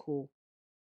activities. Cool.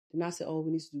 Then I said,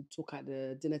 we need to talk at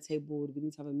the dinner table. We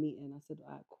need to have a meeting. I said,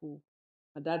 all right, cool.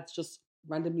 My dad just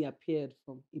randomly appeared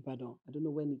from Ibadan. I don't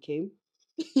know when he came.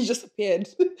 He just appeared.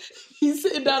 He's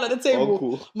sitting down at the table.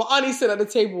 Cool. My auntie's sitting at the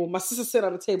table. My sister's sitting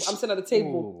at the table. I'm sitting at the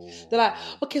table. They're like,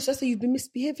 okay, so I said, you've been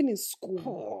misbehaving in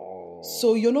school.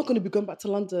 So you're not going to be going back to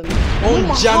London.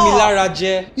 Jamila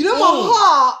Raje. You know my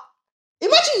heart?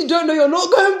 Imagine you don't know you're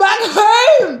not going back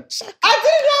home. I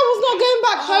didn't know I was not going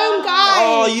back home, guys.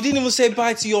 Oh, you didn't even say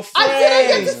bye to your friends. I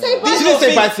didn't get to say bye. You didn't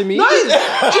say bye to me. No. Guys,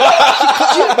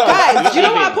 do you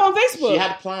know what I put on Facebook? She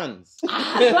had plans. I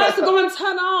had plans to go and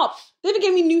turn up. They even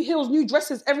gave me new heels, new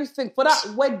dresses, everything for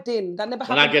that wedding. That never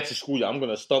happened. When I get to school, I'm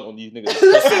going to stunt on these niggas.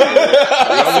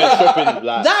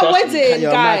 That wedding,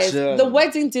 guys, the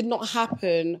wedding did not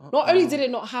happen. Not only did it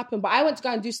not happen, but I went to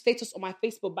go and do status on my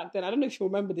Facebook back then. I don't know if you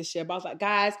remember this year, but I was like,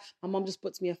 guys, my mom just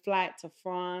booked me a flight to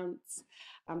France.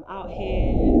 I'm out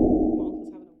here.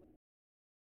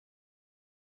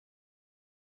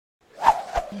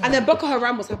 And then Boko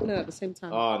Haram was happening at the same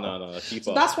time. Oh, no.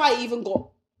 So that's why it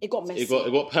got messy. It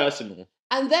got personal.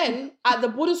 And then at the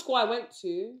boarding school I went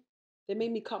to, They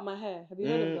made me cut my hair. Have you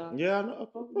heard of that? Yeah, I know.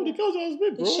 The girls I was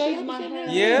with, bro. They shaved my hair.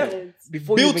 Yeah.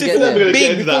 Before Beautiful, you even get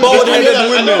big, there. bald-headed I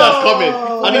women. know that's coming.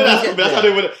 I know that's coming. That's why I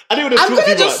didn't want to I'm talk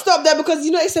gonna too just much. stop there because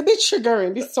it's a bit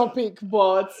triggering, this topic,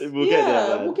 but We'll get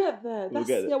there, man. we'll get there. We'll That's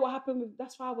get there. what happened with.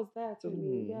 That's why I was there to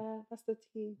me. Yeah, that's the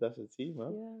tea. That's the tea,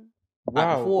 man. Yeah.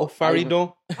 Wow.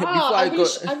 Faridon. I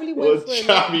really went for it.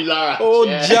 Jamila. Oh,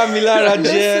 Jamila Raja.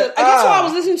 Listen, and guess what I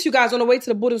was listening to you guys on the way to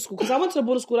the boarding school? Because I went to the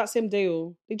boarding school that same day.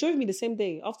 They drove me the same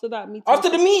day after that meeting. After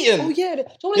the meeting? Oh, yeah.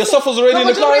 Your stuff was already in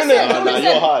the car, innit?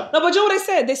 You're hard. No, but do you know what they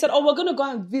said? They said, we're going to go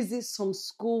and visit some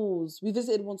schools. We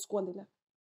visited one school and they left.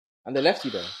 And they left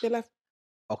you there? They left.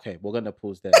 Okay, we're going to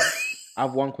pause there. I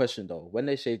have one question, though. When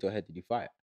they shaved your head, did you fight?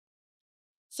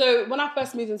 So when I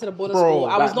first moved into the boarding school,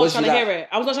 I was not trying to hear it.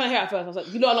 I was not trying to hear it at first. I was like,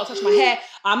 I'm not touching my hair.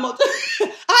 I'm not.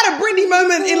 I had a Britney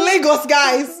moment in Lagos,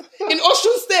 guys. In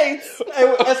Osun State.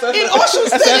 In Osun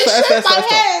State, they shaved my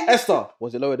head. Esther,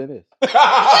 was it lower than this? Do you know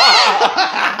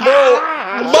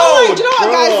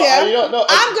what, guys?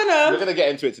 Yeah, We're gonna get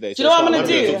into it today. Do you know what I'm gonna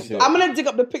do? I'm gonna dig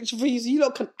up the picture for you so you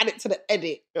lot can add it to the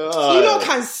edit. So you lot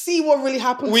can see what really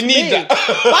happened. We need that. But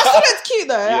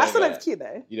I still looked cute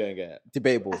though. You don't get it.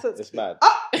 Debatable. It's bad.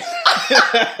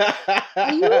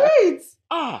 Are you right?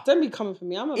 Don't be coming for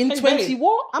me. I'm a in 20 babe.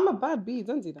 What? I'm a bad bee.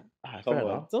 Don't do that. Come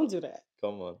on. Don't do that.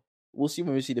 Come on. We'll see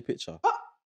when we see the picture.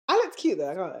 I looked cute though.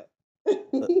 I can't lie.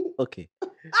 Okay.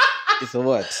 It's a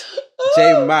word.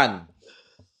 J Man.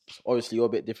 Obviously, you're a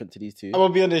bit different to these two. I'm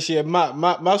gonna be honest here.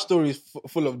 My story is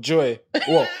full of joy.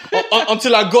 Well,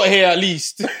 until I got here, at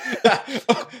least.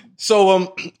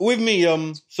 So, with me,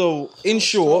 so in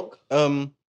short, I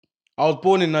was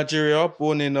born in Nigeria,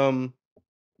 born in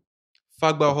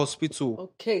Fagba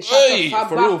Hospital. Okay,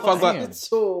 for real, Fagba.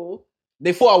 Hospital.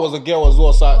 They thought I was a girl as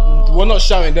well, so we're not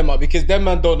shouting them out because them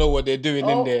man don't know what they're doing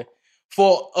in there.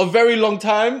 For a very long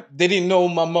time, they didn't know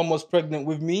my mum was pregnant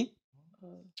with me.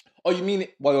 Oh, you mean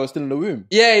it while you were still in the womb?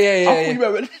 Yeah. I thought you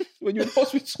were when you were in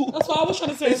hospital. That's what I was trying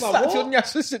to say. It's Like,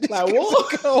 like,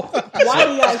 what? what? Why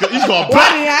the yash? He's got a Why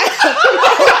back. the yash?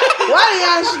 Why the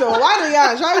yash though? Why the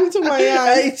yash? Why are you talking about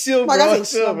yash? Hey, chill, Like, bro. I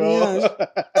say, Chill, bro.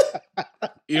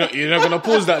 You're not gonna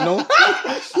pause that, no?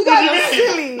 You guys are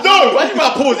silly. No, why you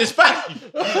got a pause? It's back. He's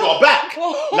got a back.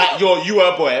 Like you were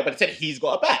a boy, but it said he's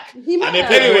got a back. He might And they have.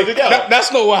 played it with a girl.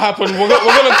 That's not what happened. We're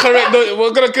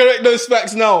gonna correct those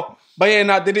facts now. But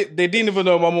yeah, they didn't even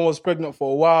know my mom was pregnant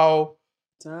for a while.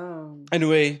 Damn.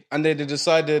 Anyway, and then they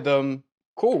decided,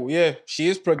 cool, yeah, she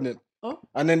is pregnant. Oh.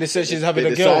 And then they said she's having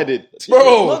They a girl. decided.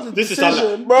 Bro, This is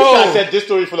like, Bro. this guy said this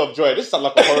story full of joy. This sounds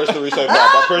like a horror story so far.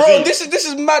 But bro, proceed. this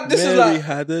is mad. This Mary is like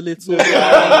had a little.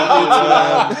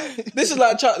 this is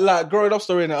like growing up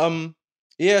story.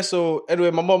 Yeah. So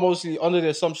anyway, my mom obviously under the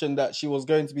assumption that she was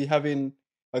going to be having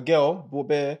a girl, but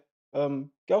bare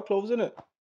girl clothes in it.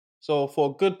 So for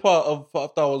a good part of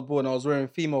after I was born, I was wearing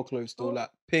female clothes still,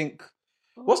 like pink.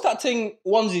 What's that thing?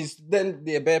 Onesies. Then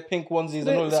the bare pink onesies and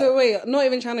all that. So wait, not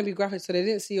even trying to be graphic, so they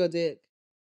didn't see your dick.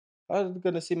 I was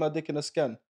gonna see my dick in a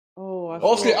scan. Oh,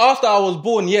 Obviously, after I was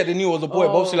born, yeah, they knew it was a boy.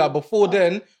 But obviously, like before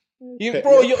then, your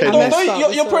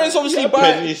parents obviously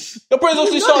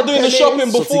start doing the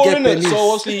shopping before, innit? So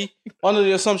obviously, under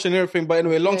the assumption and everything. But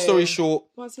anyway, long story short,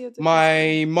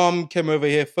 my mum came over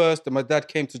here first, then my dad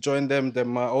came to join them, then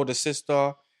my older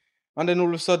sister, and then all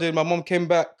of a sudden, my mum came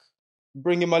back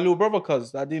bringing my little brother,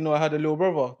 cause I didn't know I had a little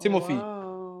brother, Timothy.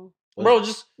 Wow.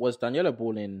 Was Daniela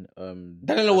born in?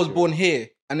 Daniela was born here,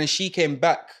 and then she came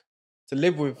back to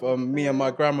live with me and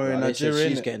my grandma in Nigeria.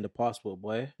 She's getting the passport,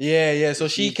 boy. Yeah. So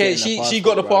she came. She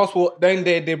got the passport. Then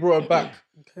they brought her back.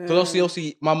 Because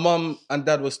obviously, my mum and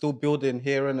dad were still building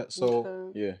here, innit?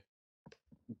 So yeah,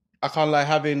 I can't like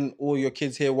having all your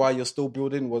kids here while you're still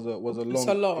building was a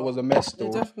lot. It was a mess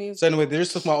though. Definitely. So anyway, they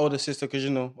just took my older sister because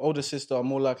older sister are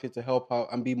more likely to help out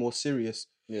and be more serious.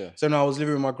 Yeah. So now I was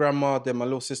living with my grandma. Then my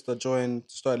little sister started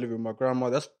living with my grandma.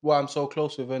 That's why I'm so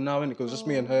close with her now, innit? Because just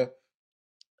me and her.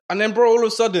 And then, bro, all of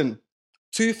a sudden,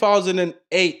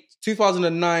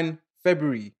 2009,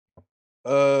 February,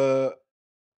 1st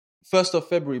of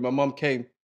February, my mum came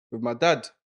with my dad.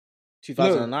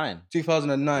 2009.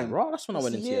 2009. Bro, that's when I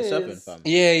went into year 7, fam.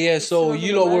 Yeah. So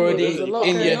you lot were already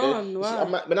in year.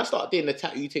 When I started doing the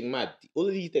tattoo thing, mad, all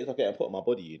of these dates are getting put on my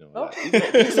body, you know. Like,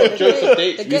 these not jokes of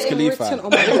dates. Wiz Khalifa.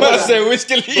 I say Wiz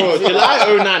Khalifa. Bro, July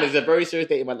 2009 is a very serious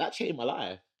date in my life. That changed my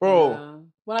life. Bro.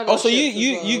 So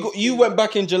you went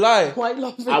back in July. I went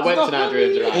to Nigeria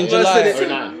in July. In July.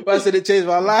 2009. I said it changed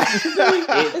my life.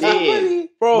 It did.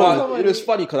 Bro, it was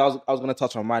funny because I was going to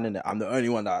touch on mine, innit? I'm the only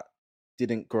one that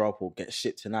didn't grow up or get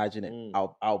shipped to Niger,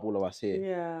 out of all of us here.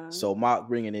 Yeah. So Mark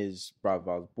bringing his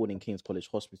brother, I was born in King's College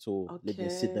Hospital, lived in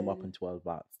Sydenham up until I was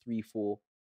about 3-4,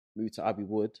 moved to Abbey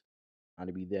Wood, and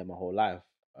I've been there my whole life.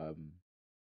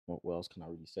 What else can I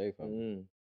really say?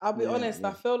 I'll be honest,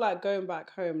 I feel like going back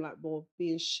home, like, or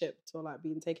being shipped or like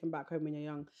being taken back home when you're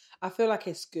young, I feel like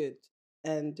it's good.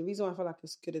 And the reason why I feel like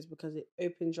it's good is because it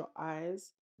opens your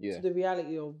eyes to the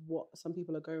reality of what some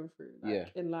people are going through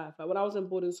in life. Like when I was in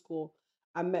boarding school,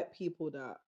 I met people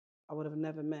that I would have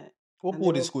never met. What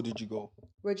boarding school did you go?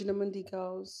 Regina Mundi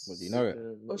Girls. Well, do you know it?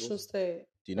 Ocean State.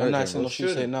 Do you know it? Nice in Ocean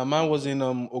State. No, mine was in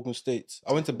Ogun State.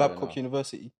 I went to Babcock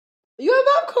University. You in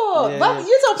Babcock? Yeah.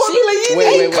 You're so popular uni.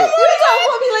 Wait. Come on, you're so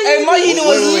popular uni. Hey, my uni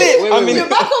was lit. I mean, your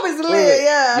Babcock is lit,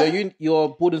 yeah.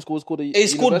 Your boarding school is called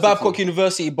It's called Babcock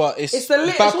University, but it's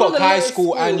Babcock High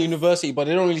School and University, but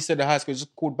they don't really say the high school. It's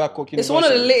just called Babcock University. It's one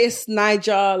of the latest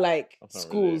Niger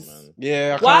schools.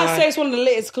 Yeah. Why I say it's one of the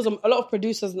latest because a lot of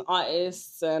producers and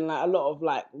artists and like a lot of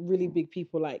like really big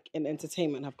people like in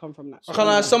entertainment have come from that. I can't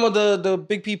lie, some of the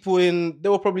big people they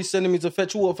were probably sending me to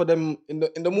fetch water for them in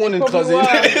the morning, cousin.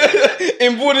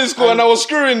 In boarding school, and I was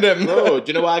screwing them. Bro, do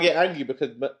you know why I get angry?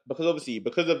 Because obviously,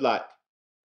 because of like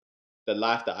the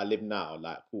life that I live now,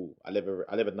 like cool, I live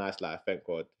a nice life, thank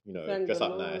God. You know, dress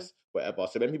up nice, whatever.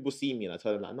 So when people see me and I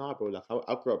tell them like, nah, bro, like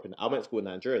I grew up I went to school in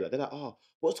Nigeria. Like, they're like, oh,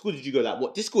 what school did you go? Like,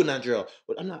 what this school in Nigeria?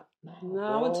 But I'm like, no,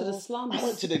 I went to the slums. I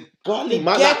went to the gully.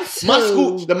 My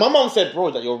school. My mum said,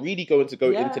 bro, that you're really going to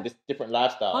go into this different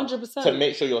lifestyle, 100% to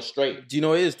make sure you're straight. Do you know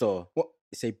what it is though? What?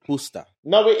 It's a booster.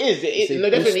 No, it is. It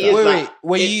definitely is.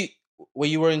 Wait, were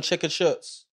you wearing checkered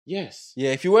shirts? Yes.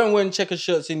 Yeah, if you weren't wearing checkered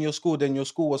shirts in your school, then your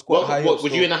school was quite high. What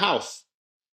was you in a house?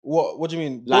 What do you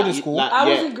mean? Boarding school? I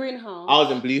was in Greenhouse. I was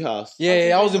in Blue House.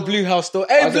 Yeah, I was in Blue Blue still.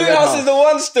 Hey, Blue House is the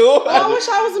one still. I wish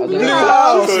I was in Blue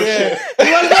House. Yeah.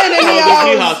 You weren't going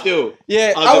any Blue House still.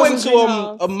 Yeah, I went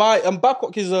to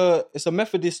Babcock is a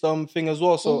Methodist thing as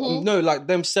well. So no, like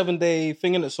them 7-day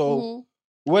thing in it. So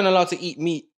we weren't allowed to eat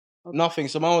meat. Okay. Nothing.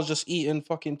 So I was just eating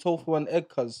fucking tofu and egg,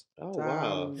 cuz. Oh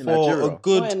wow! For Nigeria. A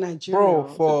good bro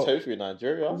for tofu in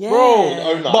Nigeria, yeah.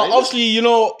 Bro. But obviously, you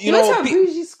know,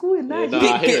 bougie school in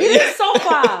Nigeria. It's so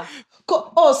far.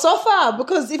 So far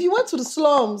because if you went to the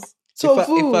slums,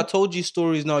 if I told you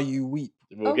stories now, you weep.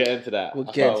 We'll get into that. We'll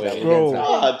get into that, bro.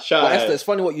 But Esther, it's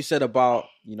funny what you said about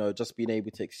just being able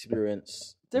to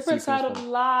experience different side of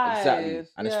life. Exactly,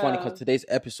 and it's funny because today's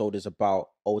episode is about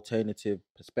alternative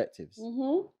perspectives.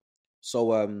 Mm-hmm. So,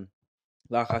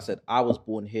 like I said, I was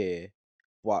born here,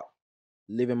 but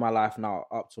living my life now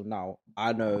up till now,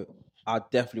 I know I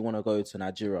definitely want to go to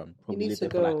Nigeria and probably live there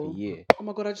for like a year. Oh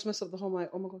my God, I just messed up the whole mic.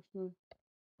 Oh my gosh,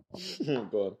 no.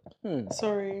 Go on.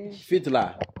 Sorry.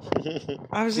 Fidla.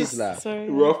 I was just sorry.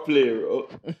 Rough play.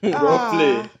 Rough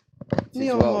play.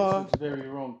 It's very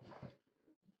wrong.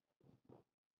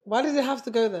 Why did it have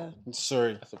to go there?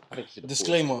 Sorry.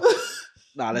 Disclaimer.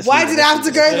 Why did it have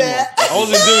to go there? I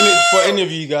wasn't doing it for any of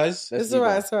you guys. It's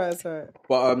alright.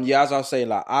 But as I was saying,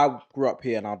 like I grew up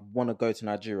here and I want to go to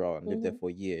Nigeria and live there for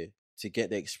a year to get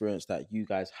the experience that you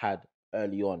guys had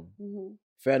early on. Mm-hmm.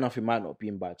 Fair enough, it might not be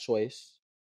by choice.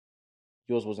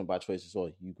 Yours wasn't by choice as well.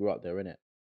 You grew up there, innit?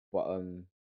 But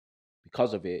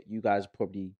because of it, you guys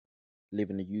probably live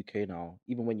in the UK now.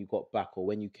 Even when you got back or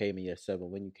when you came in year 7,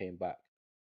 when you came back,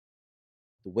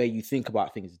 the way you think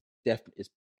about things is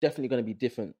definitely going to be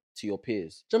different to your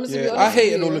peers. I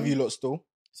hated all of you lot still.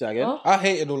 Say that again? Huh? I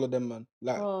hated all of them, man.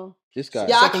 Like this guy.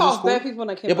 Yeah, I can't bear people when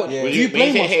I came back. Do you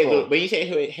blame us, when you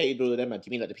say hated all of them, man, do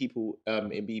you mean like the people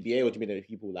in BBA or do you mean the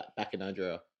people like back in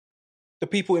Nigeria? The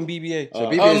people in BBA. So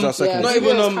BBA is our second.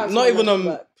 Not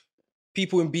even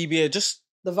people in BBA. Just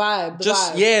the vibe.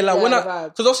 When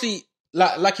because obviously,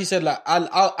 like you said, like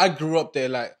I grew up there.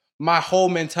 Like my whole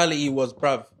mentality was,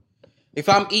 bruv, if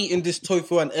I'm eating this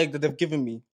tofu and egg that they've given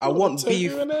me, I want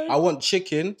beef, I want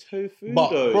chicken. Tofu, but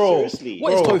bro, seriously.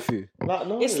 What is tofu?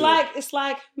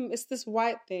 It's this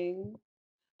white thing,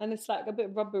 and it's like a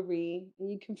bit rubbery, and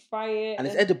you can fry it. And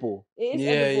it's edible. It is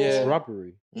edible. It's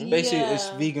rubbery. Basically, it's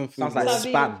vegan food. Sounds like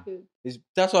spam.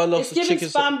 That's why I love it's the giving chicken.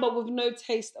 Spam, but with no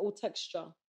taste or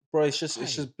texture. Bro, it's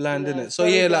just bland, isn't it? So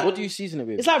yeah, like what do you season it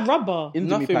with? It's like rubber.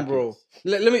 Nothing, bro.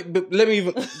 Let me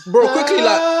even, bro, quickly.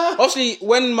 Like, obviously,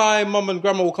 when my mum and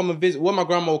grandma will come and visit,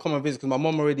 because my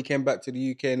mum already came back to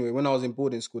the UK anyway. When I was in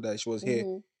boarding school, that she was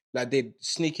here, like they'd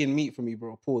sneak in meat for me,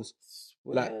 bro. Pause.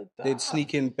 Like they'd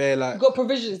sneak in bare like. You got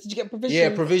provisions? Did you get provisions?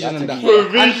 Yeah, provision and that.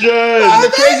 Provision. And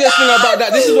the craziest thing about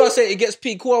that, this is what I say, it gets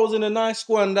peak. Cool, I was in a nice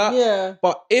school and that. Yeah.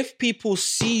 But if people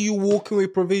see you walking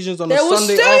with provisions on a they will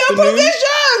Sunday steal afternoon, your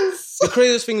provisions. the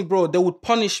craziest thing, bro, they would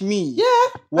punish me.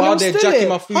 Yeah. While they're jacking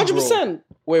my food, 100%.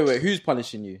 Wait, who's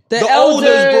punishing you? The elders,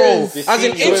 bro. The As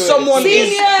in, seniors. if someone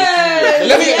is...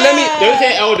 Let me... Don't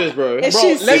say elders, bro. It's Bro,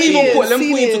 just let me put you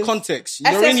seniors. into context.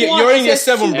 SS1, You're in year SS2.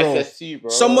 7, bro. SS2, bro.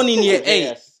 Someone in year 8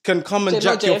 Yes. can come and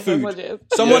jack JS, your food.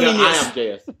 Someone in I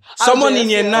year... am JS. Someone JS, in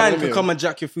year yeah. 9 can come and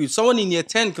jack your food. Someone in year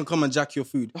 10 can come and jack your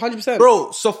food. 100%.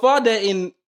 Bro, so far they're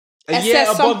in a year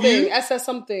SS above something. you. SS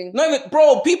something. No, even,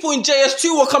 bro, people in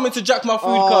JS2 were coming to jack my food,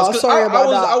 Oh, cuz. sorry about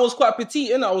that. I was quite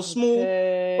petite, innit? I was small.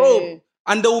 Okay. Bro,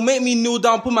 and they will make me kneel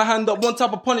down, put my hand up, one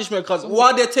type of punishment, cuz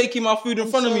while they're taking my food in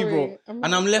front of me, bro.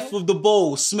 And I'm left with the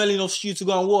bowl, smelling of stew to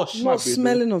go and wash. I'm not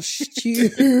smelling of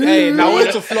stew. Hey, now I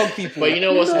want to flog people. But you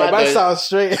know what's mad That though? sounds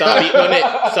straight. So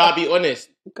I'll be honest.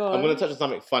 God. I'm gonna touch on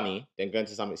something funny, then go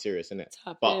into something serious, innit?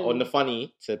 Tap But in. on the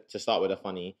funny, to start with the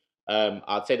funny,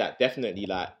 I'd say that definitely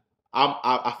like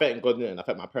I thank God and I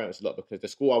thank my parents a lot because the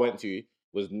school I went to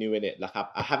was new in it. Like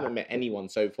I haven't met anyone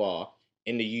so far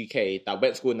in the UK that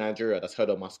went to school in Nigeria that's heard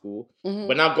of my school. Mm-hmm.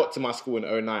 When I got to my school in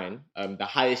 2009, the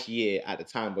highest year at the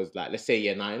time was like, let's say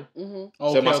year 9. Mm-hmm.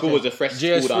 So my school was a fresh school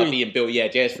that was JS3. being built. Yeah,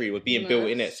 JS3 was being built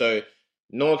in it. So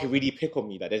no one could really pick on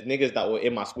me. Like there's niggas that were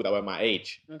in my school that were my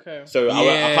age. Okay. So I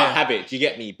Yeah. can't have it. Do you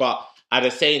get me? But at the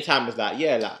same time, it's like,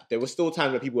 yeah, like there were still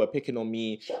times where people were picking on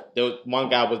me. There was one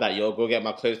guy was like, yo, go get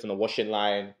my clothes from the washing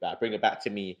line. Like, bring it back to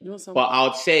me. You want some? But I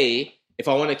would say, if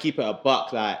I want to keep it a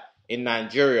buck, like in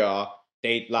Nigeria,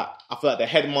 they like, I feel like the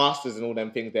headmasters and all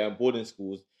them things there in boarding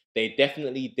schools, they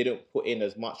definitely didn't put in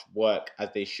as much work as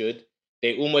they should.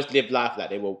 They almost lived life like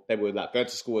they were like going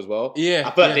to school as well. Yeah,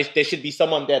 I feel like there should be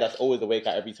someone there that's always awake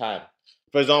at every time.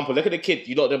 For example, look at the kid.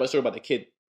 You don't know much story about the kid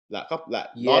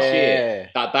last year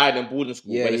that died in boarding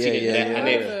school. Yeah, When the seniors yeah,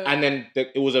 there. yeah. And then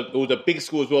it was a big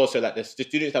school as well. So like the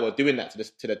students that were doing that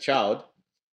to the child,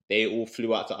 they all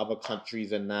flew out to other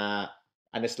countries and that.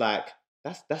 And it's like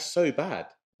that's so bad.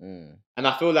 And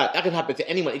I feel like that can happen to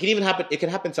anyone. It can even happen. It can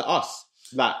happen to us.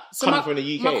 Like So coming from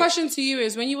the UK. My question to you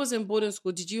is: when you was in boarding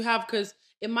school, did you have? Because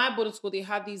in my boarding school, they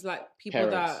had these like people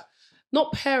Parents. that.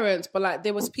 Not parents, but like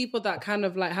there was people that kind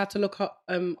of like had to look up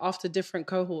after different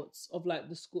cohorts of like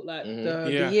the school, like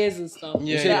the years and stuff.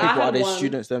 Yeah. You say Like, I people, had are they one-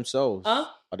 students themselves? Huh?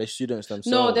 Are they students themselves?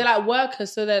 No, they're like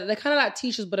workers, so they're kind of like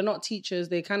teachers, but they're not teachers.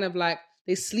 They kind of like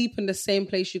they sleep in the same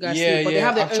place you guys sleep, but they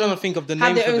have their I'm own. trying to think of the Have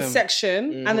name their for own them.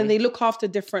 section, and then they look after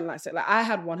different like. So, like I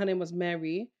had one. Her name was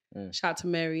Mary. Shout out to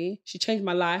Mary. She changed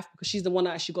my life because she's the one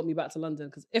that actually got me back to London.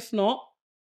 Because if not,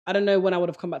 I don't know when I would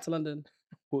have come back to London.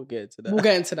 We'll get to that. We'll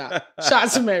get into that. Shout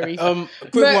out to Mary. Quick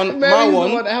one. Mary's My the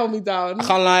one. that held me down. I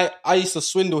can't lie. I used to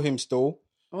swindle him still.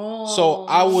 Oh, So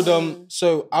I would Small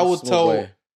tell. boy.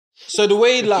 So the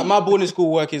way like my boarding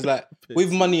school work is like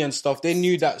with money and stuff. They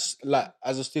knew that like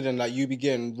as a student, like you be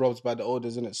getting robbed by the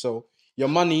elders, innit? So your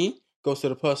money goes to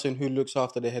the person who looks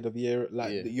after the head of year,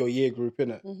 like your year group,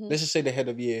 innit? Let's just say the head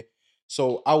of year.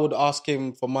 So I would ask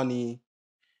him for money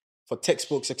for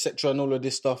textbooks, etc., and all of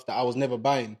this stuff that I was never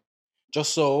buying,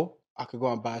 just so I could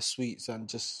go and buy sweets and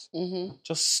just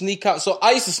sneak out. So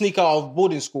I used to sneak out of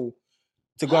boarding school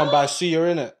to go and buy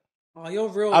suya, innit? Oh, you're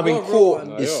real. I've been you're a real caught. one.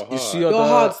 No, Is you're hard. you're You're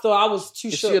hard still. I was too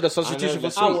Is shook. she the I substitution know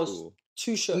for that. I sweet? was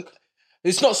too shook.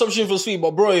 It's not substitution for sweet,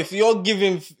 but bro, if you're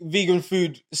giving vegan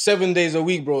food 7 days a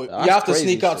week, bro, That's you have to crazy,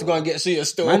 sneak out to still. go and get suya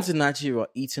still. Man's in Nigeria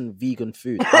eating vegan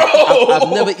food.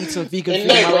 I've never eaten vegan And food in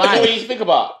no, my but you know what life. you think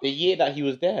about the year that he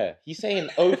was there. He's saying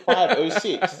 05,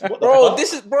 06. What the Bro, fuck?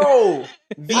 this is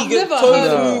vegan never tofu,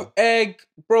 heard egg.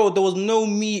 Bro, there was no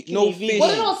meat, no Skinny fish.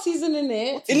 What are not seasoning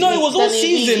it? No, it was all That is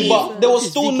seasoned, vegan. but there was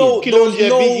still vegan. no. There was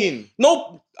Kilon's vegan.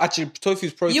 no. Actually,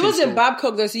 tofu's protein. You was in still.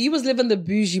 Babcock though, so you was living the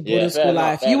bougie boarding fair school enough,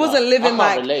 life. fair You wasn't enough. living I like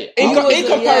can't relate. In, You co- was- in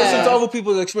comparison yeah. to other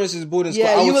people's experiences in boarding school,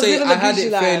 Yeah, I you would was say living I the had bougie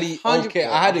it life. fairly 100%. okay.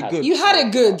 I had it good. You had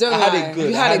it good. Don't I had lie. it good.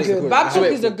 You I had had it it good. good. Babcock So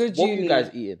wait, is a good What were uni. you guys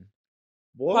eating?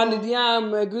 What? Pounded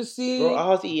yam, egusi, Bro, I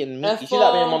was eating meat. You see F4.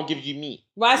 that when your mom gives you meat?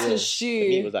 rice and The meat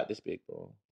stew. was like this big,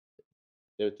 bro.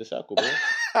 There was the circle, bro.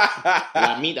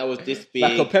 Like meat that was this big.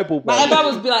 Like a pebble, bro. My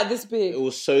elbow would be like this big. It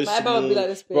was so My small. elbow would be like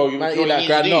this big. Bro, you Man, know eat what like you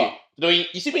need to do? granite.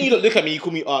 You see when you look at me, you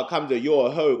call me, Kamza, you're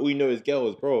a hoe. All you know is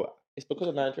girls, bro. It's because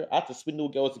of Nigeria. I had to swindle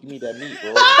girls to give me their meat,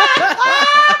 bro. No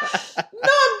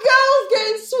girls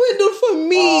getting swindled for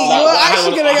me. Like, You're I had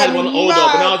actually one- gonna I had get one me older. When I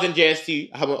mad. was in JS2,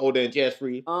 I had one older in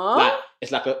JS3. Like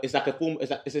it's like a form.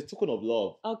 It's a token of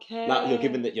love. Okay. Like you're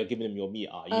giving them your meat.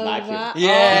 You like him. right.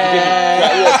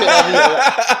 Yeah.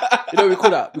 You know, we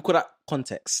call that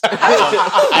context.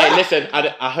 Hey, listen.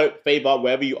 I hope Favor,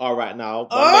 wherever you are right now,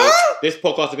 one day, this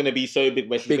podcast is gonna be so big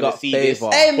where she's Big gonna up see this.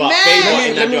 Favour. Amen. But Favour Let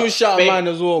in me Nigeria- even shout out mine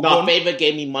as well. No, Go on. Favor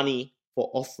gave me money for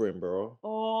offering, bro.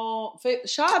 Oh,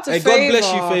 shout out to Hey, Favor. God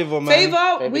bless you, Favor, man.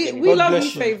 Favor, we God love you,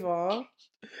 bless you. Favor.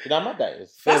 You know how mad that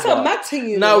is? That's a mad thing,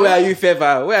 you Now know. where are you,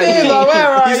 Feva? Where are Feva, you? where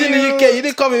are He's in the you? UK. You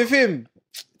didn't come with him.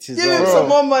 Give him some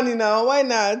more money now. Why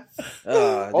not?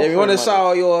 Jamie, you want to shout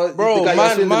out your... Bro, the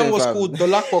guy you're man swindling, was fam? called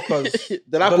Dolapo, cuz.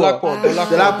 Dolapo.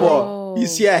 Dolapo.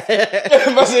 He's here.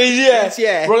 He's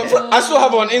here. Bro, I still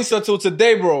have on Insta till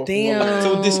today, bro. Damn.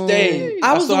 Till this day.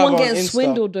 I was the still have one her on getting Insta.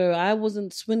 swindled though. I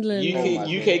wasn't swindling.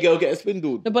 UK girl getting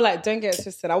swindled. No, but like, don't get it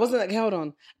twisted. I wasn't like, hold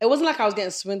on. It wasn't like I was getting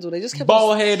swindled. They just kept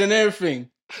Bald head and everything.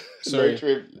 Sorry.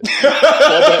 1.5.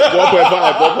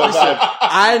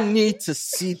 I need to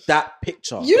see that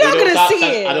picture. You're not gonna see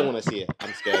it. I don't want to see it.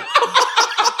 I'm scared.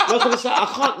 No, because it's like, I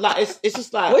can't, like, it's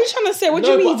just like... What are you trying to say? What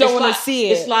do you mean you don't want to see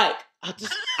it? It's like... What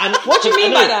do you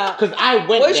mean by that? Because I went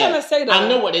What are you there. trying to say though? I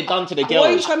know what they've done to the girls.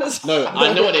 What are you trying to say? No,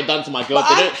 I know what they've done to my girls. But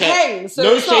They I'm don't care. paying, so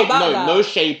no it's not shape, about that. no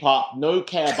shape up, no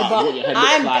care about But what your head looks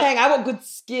I'm like. paying. I got good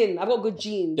skin. I got good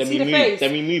genes. Then see we the move. face.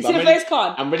 Then we move. See I'm the ready- face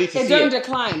card. I'm ready to it see don't it.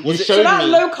 decline. You So showed that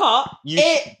me. low cut, You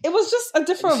it was just a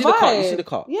different You see the vibe. cut? You see the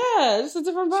cut? Yeah, just a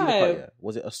different See the cut, vibe. yeah?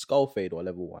 Was it a skull fade or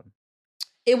level 1?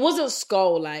 It wasn't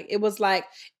skull.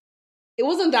 It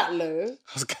wasn't that low.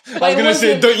 I was gonna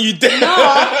say, don't you dare. No,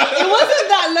 it wasn't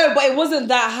that low, but it wasn't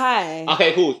that high.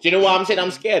 Okay, cool. Do you know why I'm saying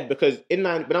I'm scared? Because when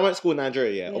I went to school in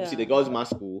Nigeria, obviously the girls in my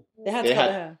school, They had to cut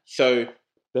their hair. So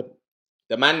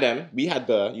the man them, we had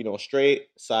the straight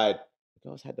side. The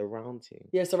girls had the round thing.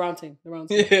 Yeah, it's the round thing. The round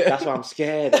thing. Yeah. That's why I'm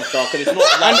scared and stuff. Because it's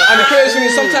not. Like, And the crazy thing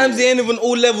is sometimes they ain't even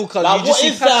all level, cuz. Like, You just what see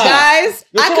is that? Guys,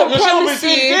 I can You're showing promise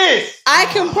me you. this. I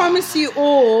can promise you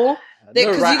all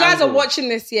because right you guys are angle. watching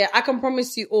this. Yeah, I can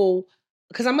promise you all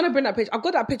because I'm gonna bring that picture. I've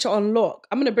got that picture on lock.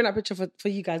 I'm gonna bring that picture for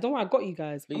you guys. Don't worry, I got you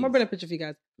guys. I'm gonna bring a picture for you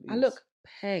guys. I look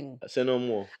peng, Say no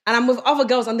more. and I'm with other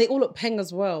girls, and they all look peng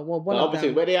as well. Well, one But of obviously,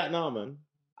 them. where they at now, man?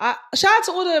 Shout out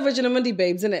to all the original Mundi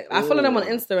babes, innit? I follow them on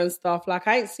Ooh. Insta and stuff. Like,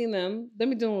 I ain't seen them. They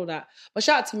be doing all that. But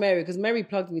shout out to Mary, because Mary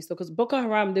plugged me still. Because Boko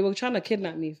Haram, they were trying to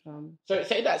kidnap me, fam. So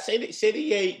say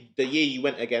the year you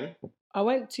went again. I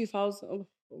went 2000.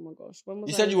 Oh my gosh. When was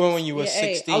You I? said you went when you were Year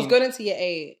 8. 16. I was going into year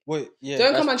 8. Wait, yeah.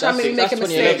 Don't come and try me that's make a 20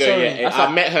 mistake. years ago, Yeah, That's I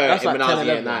like- met her that's like when I was 10,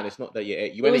 year 11. 9. It's not that year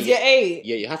 8. You It went was year 8.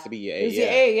 Yeah, it has to be year 8. It was year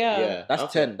 8, yeah. That's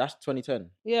okay. 10. That's 2010.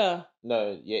 Yeah.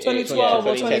 No, year 2012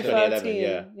 or 2011,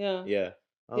 2013. yeah. Yeah.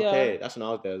 Okay, that's when I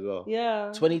was there as well.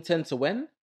 Yeah. 2010 to when?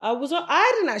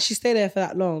 I didn't actually stay there for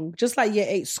that long. Just like year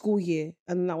 8 school year.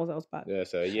 And then I was back. Yeah,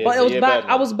 so yeah. But it was year back. bad,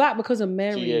 I man. was back because of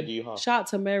Mary. year do you have? Shout out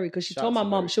to Mary because she Shout told out my to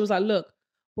mum, Mary. she was like, look,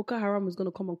 Boko Haram is going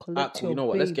to come and collect Cool. your You know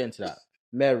what? Let's babe. get into that.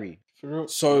 Mary. For real.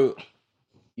 So,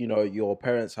 your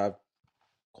parents have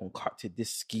concocted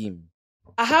this scheme.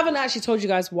 I haven't actually told you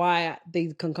guys why they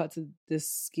concocted this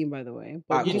scheme, by the way.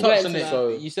 But we You can get touched on into it. that. So-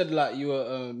 You said like you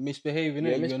were misbehaving.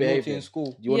 Yeah, You were naughty misbehaving. in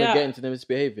school. Do you want to Yeah. get into the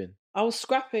misbehaving? I was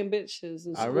scrapping bitches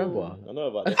in school. I remember. I know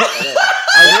about this.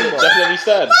 I remember. Definitely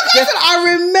Stern.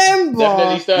 I remember.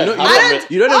 Definitely Stern.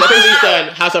 You don't know Definitely Stern.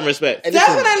 Have some respect. Hey,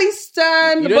 listen, Definitely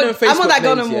stern. You don't know But I'm on that Facebook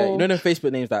gun names, yeah? more. You don't know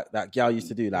Facebook names that gal used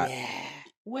to do, like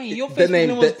Wait, your The Facebook name-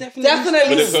 name was the-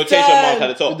 Definitely With the quotation mark at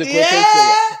the top. the Yeah.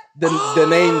 quotation, the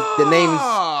names, The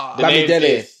Bami name's Dele.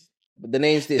 this. The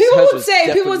names this. People Hers would was say,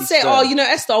 definitely Stern. oh, you know,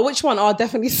 Esther, which one? Oh,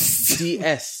 definitely.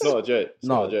 DS. It's not a joke. It's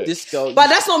not No, a joke. this girl. But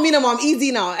that's not me no more. I'm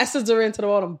easy now. Esther's Durin to the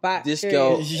world. I'm back. This Period.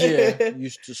 girl, Yeah.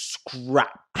 used to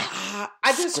scrap.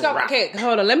 I did scrap. Okay,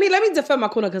 hold on. Let me defend my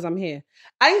corner because I'm here.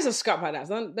 I used to scrap like that.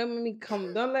 So don't make me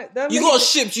come. Don't You make got me-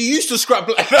 shipped. You used to scrap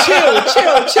like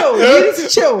that. chill. You need to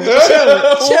chill.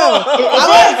 I was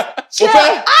chill.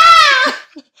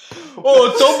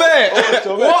 Oh,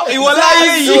 Tobe. What? You were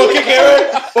lying. You were kicking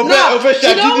her. No, do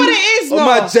you know what it is? Oh No.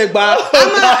 my jegba.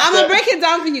 I'm gonna break it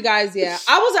down for you guys. Yeah,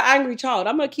 I was an angry child.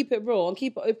 I'm gonna keep it real and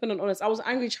keep it open and honest. I was an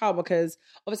angry child because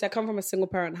obviously I come from a single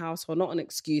parent household, not an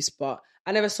excuse, but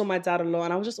I never saw my dad alone,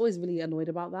 and I was just always really annoyed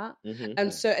about that.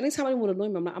 And so anytime anyone would annoy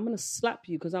me, I'm like, I'm gonna slap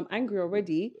you because I'm angry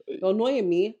already. You're annoying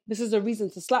me. This is a reason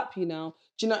to slap you now.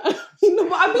 Do you know?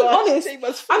 But I'm being honest.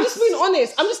 I'm just being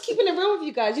honest. I'm just keeping it real with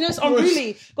you guys. You know, it's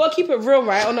unruly. Gotta keep it real,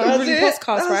 right? On a really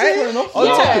podcast,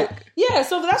 right? Yeah.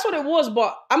 So that's what it was.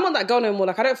 But I'm not that girl no more.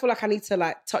 Like I don't feel like I need to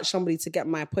like touch somebody to get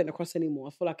my point across anymore.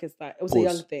 I feel like it's like it was a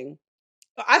young thing.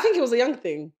 I think it was a young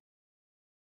thing.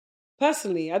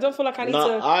 Personally, I don't feel like I need to.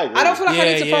 I agree. I don't feel like I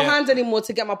need to throw Yeah. hands anymore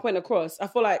to get my point across. I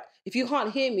feel like if you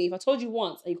can't hear me, if I told you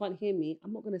once and you can't hear me,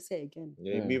 I'm not gonna say it again.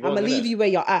 Yeah, move I'm on, gonna leave innit? you where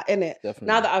you're at, innit? Definitely.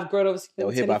 Now that I've grown, obviously, They'll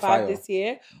I'm hit by 25 fire. this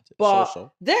year. But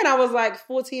So. then I was like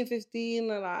 14, 15,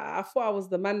 and I thought I was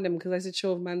the mandem because I used to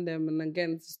chill with mandem and then get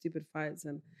into stupid fights.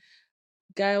 And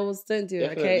girls, don't do it,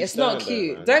 Definitely okay? It's not stand there,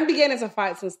 cute. man. Don't be getting into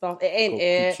fights and stuff. It ain't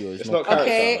it. It's not character,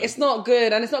 Okay, man. it's not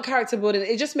good and it's not character building.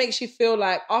 It just makes you feel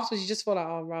like afterwards you just feel like,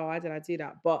 oh, wow, why did I do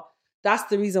that? But that's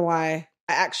the reason why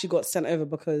I actually got sent over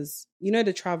because you know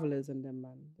the Travelers and them,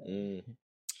 man.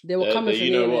 They were coming for me.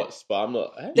 You know what? But I'm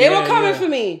not. They were coming for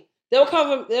me. They were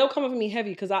coming for me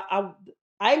heavy because I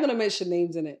ain't gonna mention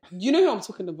names in it. You know who I'm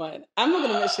talking about. I'm not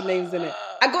gonna mention names in it.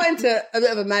 I got into a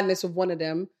bit of a madness with one of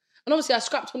them, and obviously I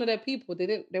scrapped one of their people.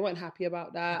 They weren't happy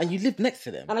about that. And you lived next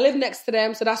to them. And I lived next to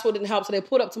them, so that's what didn't help. So they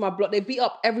pulled up to my block. They beat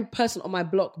up every person on my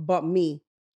block but me.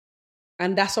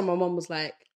 And that's when my mum was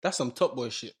like, "That's some top boy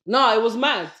shit." No, it was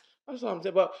mad. That's what I'm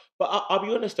saying. But I'll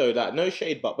be honest though, like no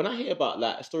shade, but when I hear about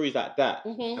like stories like that,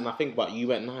 and I think about you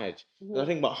went Nige, and I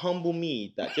think about humble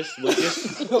me that was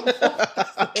just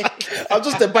I'm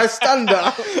just a bystander.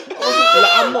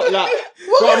 I'm not like,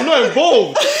 bro, I'm not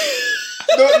involved.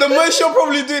 The most you're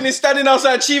probably doing is standing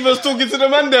outside Chivas talking to the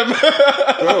man them.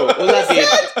 Bro, all I did.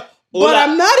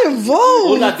 I'm not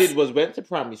involved. All I did was went to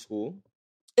primary school.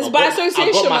 It's by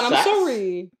association, man. I'm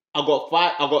sorry. I got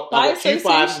 2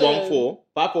 5 1 4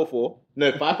 5 4 4.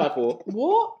 No, 5 5 4.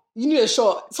 What? You need a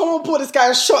shot. Someone pour this guy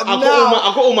a shot now.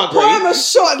 I got all my grades. Pour him a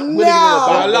shot now.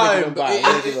 I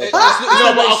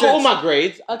got all my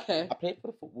grades. Okay. I played for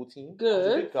the football team. Good. I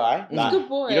was a good guy. Like, good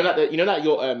boy. You know that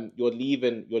your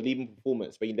leaving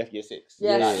performance when you left year 6.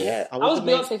 Yes. I was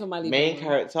Beyonce for my leaving. Main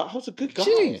character. I was a good guy.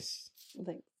 Jeez.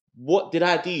 Thanks. What did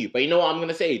I do? But you know what I'm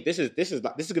gonna say? This is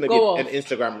gonna be an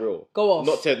Instagram reel. Go off.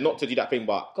 Not to do that thing,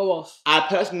 but go off. I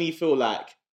personally feel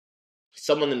like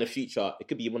someone in the future, it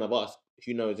could be one of us,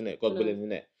 who knows, innit? God willing,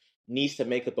 innit? Needs to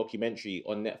make a documentary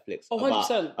on Netflix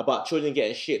about children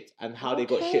getting shipped and how they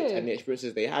got shipped and the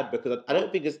experiences they had, because I don't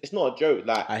think it's not a joke.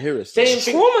 Like, I hear it. Same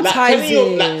thing.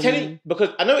 Traumatizing. Telling,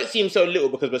 because I know it seems so little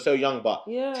because we're so young, but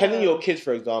telling your kids,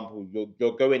 for example,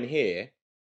 you're going here,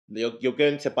 you're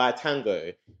going to buy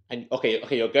tango, and okay,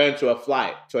 you're going to a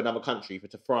flight to another country,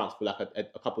 to France for like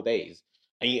a couple of days,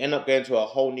 and you end up going to a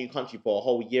whole new country for a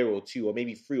whole year or 2 or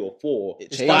maybe 3 or 4.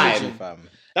 It's 5.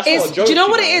 That's not a joke. Do you know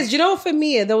what it is? Do you know, for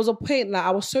me, there was a point like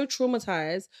I was so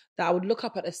traumatized that I would look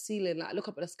up at the ceiling, like look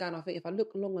up at the sky, and I think if I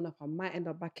look long enough, I might end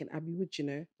up back in Abbey Wood. You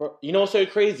know? Bro, you know what's so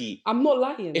crazy? I'm not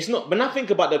lying. It's not. When I think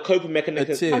about the coping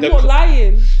mechanism, I'm not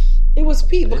lying. It was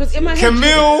peak because in my head,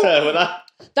 Camille.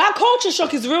 That culture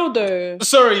shock is real though.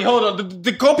 Sorry, hold on.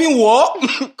 The coping what?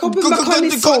 Coping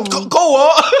mechanism. Go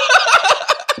what?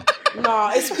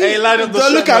 Nah, it's hey, line up the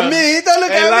Don't shot, look at me. Don't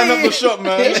look at me. Line up the shot,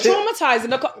 man. It's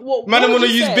traumatizing. Man, I'm gonna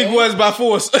use big words by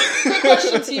force. Quick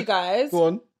question to you guys. Go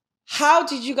on. How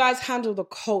did you guys handle the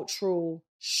cultural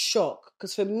shock?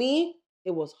 Because for me,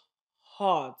 it was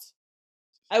hard.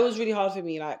 It was really hard for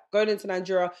me, like going into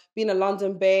Nigeria, being a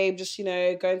London babe, just, you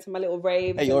know, going to my little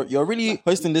raves. Hey, you're really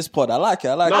hosting this pod. I like it.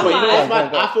 No, but you know what,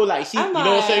 man? I feel like, you know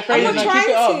what's so crazy? I'm not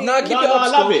trying to. No, keep it up. I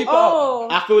love it. Keep it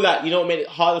up. I feel like, you know what made it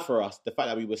harder for us? The fact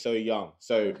that we were so young.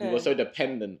 So we were so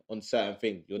dependent on certain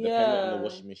things. You're dependent on the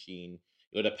washing machine.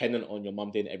 You're dependent on your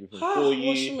mum doing everything for you.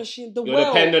 Washing machine, You're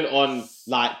dependent on,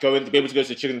 like, to be able to go to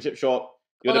the chicken and chip shop.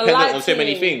 You're dependent on so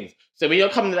many things. So when you're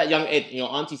coming to that young age and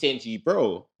your auntie saying to you,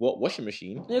 bro, what washing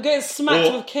machine? You're getting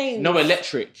smacked with canes. No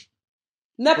electric.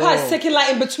 NEPA is taking like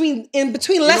in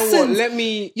between lessons.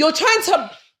 You're trying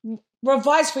to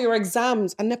revise for your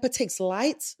exams and NEPA takes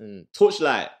light.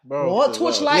 Torchlight. Bro. What?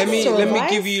 Torchlight? Let me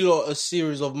give you lot a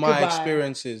series of my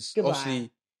experiences. Obviously,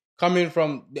 coming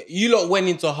from you lot went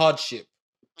into hardship.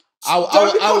 I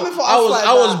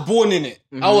was born in it.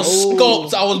 I was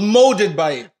sculpted. I was molded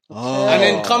by it. And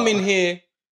then coming here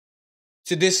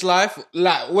to this life,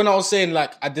 like when I was saying,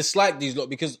 like I dislike these lot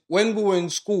because when we were in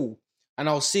school and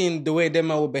I was seeing the way them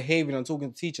were behaving and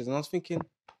talking to teachers, and I was thinking,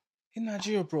 in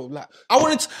Nigeria, bro, like I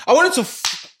wanted to.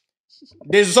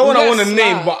 There's someone I want to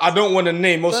name, but I don't want to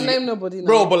name. Don't name nobody,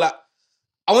 bro. But like,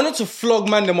 I wanted to flog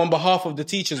man them on behalf of the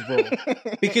teachers, bro,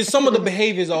 because some of the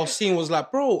behaviors I was seeing was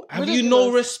like, bro, have you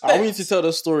no respect? I want you to tell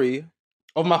the story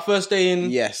of my first day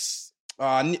in. Yes.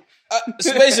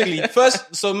 So basically,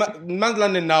 man's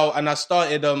landing now, and I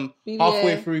started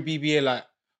halfway through BBA, like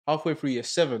halfway through year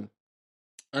 7,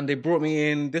 and they brought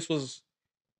me in. This was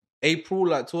April,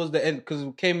 like towards the end, because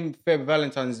it came February,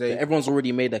 Valentine's Day. Everyone's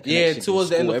already made that connection. Yeah, towards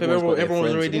the end of February, everyone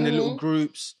was already in the little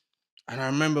groups. And I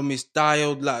remember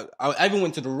misdialed, like I even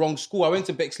went to the wrong school. I went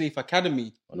to Bexley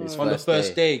Academy on the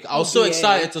first day. I was so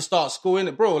excited to start school,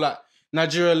 innit, bro. Like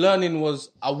Nigeria learning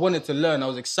I wanted to learn. I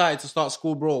was excited to start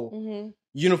school, bro.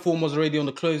 Uniform was already on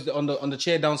the clothes on the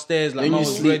chair downstairs. Like, man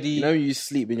was ready. You know you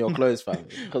sleep in your clothes, fam.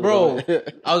 Bro,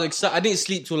 I was excited. I didn't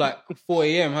sleep till like 4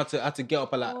 a.m. Had to get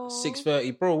up at like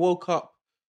 6:30. Bro, woke up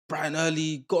bright and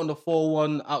early. Got on the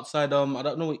 401 outside. I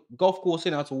don't know, golf course.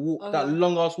 In, I had to walk that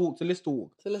long ass walk to Lister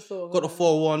Walk. Got the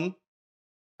 401,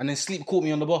 and then sleep caught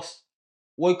me on the bus.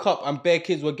 Woke up and bare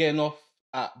kids were getting off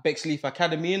at Bexley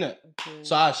Academy, innit?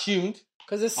 So I assumed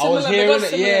Because it's I similar. was hearing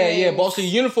it, yeah. But also,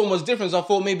 uniform was different. So I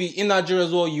thought maybe in Nigeria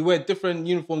as well, you wear different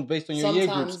uniforms based on your year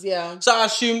groups. Yeah. So I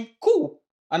assumed, cool.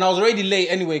 And I was already late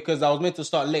anyway because I was meant to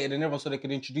start later than everyone so they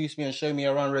could introduce me and show me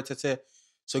around Retete.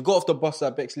 So I got off the bus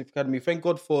at Bexley Academy. Thank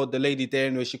God for the lady there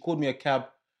anyway. She called me a cab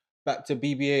back to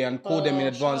BBA and called them in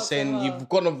advance saying, you've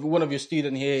got one of your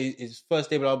students here, his first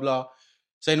day, blah, blah.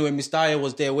 So anyway, Miss Daya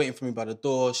was there waiting for me by the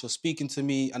door. She was speaking to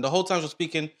me. And the whole time she was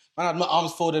speaking, I had my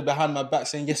arms folded behind my back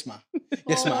saying, yes, ma'am.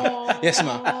 Yes, ma'am. Yes,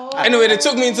 ma'am. Anyway, they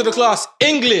took me into the class.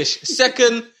 English,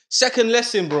 second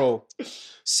lesson, bro.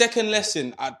 Second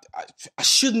lesson. I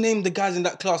should name the guys in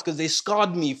that class because they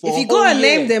scarred me for. If you gotta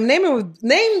name them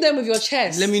with your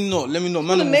chest. Let me not.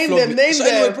 Man, name them.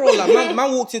 Anyway, bro, like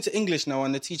man walked into English now,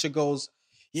 and the teacher goes,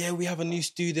 "Yeah, we have a new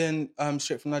student,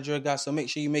 straight from Nigeria, guys. So make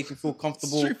sure you make him feel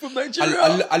comfortable." Straight from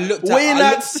Nigeria. I looked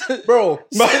at, bro.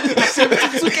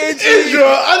 72 kg.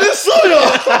 I just saw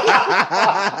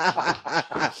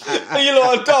you. You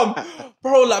know I'm dumb,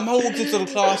 bro. Like man walked into the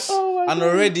class, and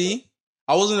already.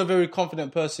 I wasn't a very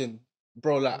confident person,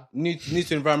 bro. Like new to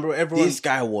the environment, bro. Everyone. This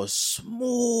guy was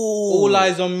small. All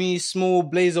eyes on me. Small.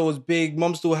 Blazer was big.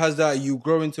 Mom still has that you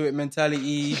grow into it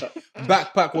mentality.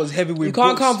 Backpack was heavy with. You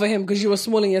can't books. come for him because you were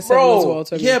small in your seven as well.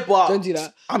 Toby. Yeah, but don't do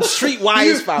that. I'm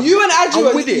streetwise, fam. You and I'm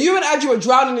Adju were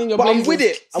drowning in your. But blazers. I'm with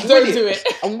it. Don't do it.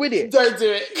 I'm with it. Don't do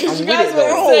it. Because you with guys it, were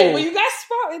though. insane. Well, you guys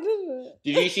sprouted, didn't it?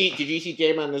 Did you see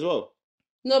J-Man as well?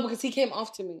 No, because he came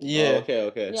after me. Yeah. Oh,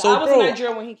 okay. Yeah, So, I was bro, in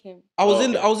Nigeria when he came. I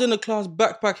was in the class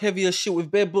backpack heavy as shit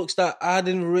with bare books that I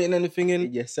hadn't written anything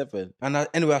in. Yeah, 7. And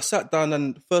I sat down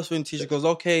and the first thing the teacher goes,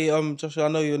 okay, Joshua, I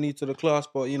know you're new to the class,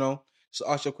 but you know, just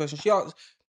ask your question. She asked,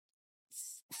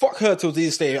 fuck her till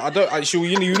this day.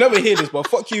 You never hear this, but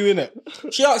fuck you, innit?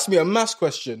 She asked me a maths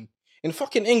question in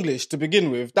fucking English to begin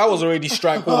with. That was already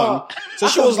strike one. So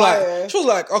she was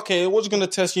like, okay, what's gonna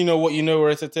test you know what you know,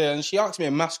 and she asked me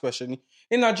a maths question.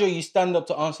 In Nigeria, you stand up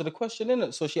to answer the question,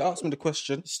 innit? So she asked me the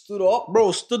question. Stood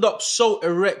up so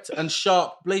erect and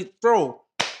sharp. Bro,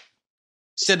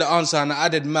 said the answer and I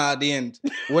added mad at the end.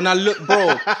 When I looked,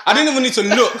 bro, I didn't even need to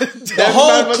look. The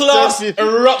whole class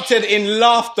erupted in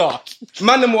laughter.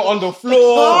 Man, them were on the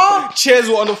floor. Chairs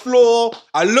were on the floor.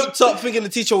 I looked up thinking the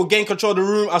teacher would gain control of the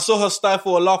room. I saw her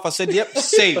stifle a laugh. I said, yep,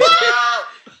 safe.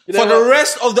 For the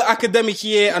rest of the academic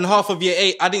year and half of year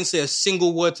 8, I didn't say a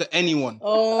single word to anyone.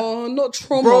 Oh, not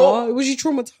trauma. Bro, was you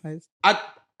traumatized? I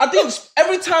think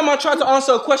every time I tried to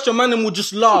answer a question, man, them would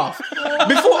just laugh. Before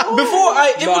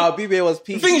I even... BBA was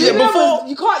peak.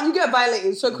 You get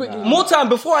violated so quickly. More time,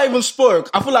 before I even spoke,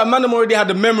 I feel like man, them already had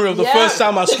the memory of the first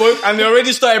time I spoke, and they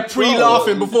already started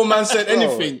pre-laughing before man said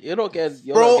anything. You're not getting... A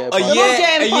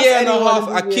year and a half,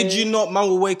 I kid you not, man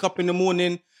will wake up in the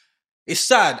morning. It's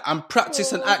sad. I'm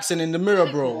practicing accent in the mirror,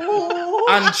 bro.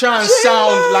 And try and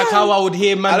sound like how I would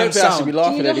hear man I don't think sound. I should be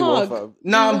laughing anymore, fam.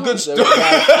 Nah, I'm good.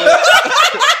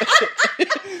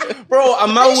 Bro, a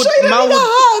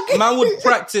man would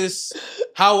practice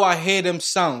how I hear them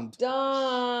sound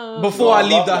before I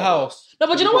leave the house. No,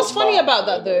 but you know what's funny about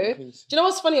that, though? Do you know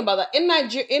what's funny about that? In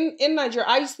Nigeria,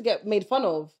 I used to get made fun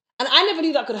of. And I never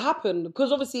knew that could happen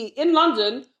because obviously in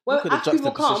London, when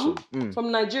people come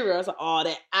from Nigeria, it's like, oh,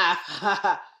 they're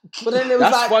Af. But then it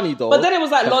was That's funny though. But then it was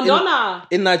like Londona.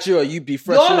 In Nigeria, you'd be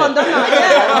fresh. You're Londona,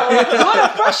 yeah. You're a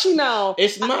freshie now.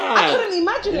 It's mad. I couldn't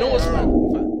imagine it. You know what's mad?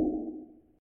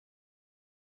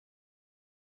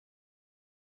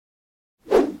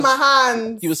 My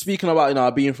hands. He was speaking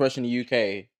about being fresh in the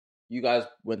UK. You guys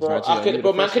went to Nigeria.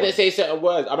 But man couldn't say certain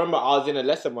words. I remember I was in a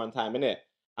lesson one time, innit?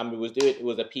 And it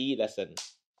was a PE lesson.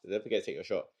 Don't forget to take your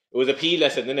shot. It was a PE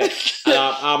lesson, innit? And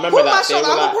I remember that they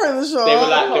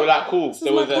were like, cool.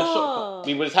 There was a shot.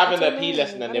 We was having a PE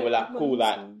lesson and they were like, cool,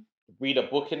 like read a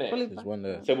book,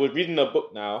 innit? So we're reading a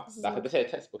book now, like they say a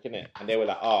textbook, innit? And they were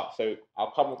like, so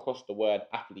I'll come across the word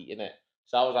athlete, innit?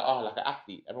 So I was like, like an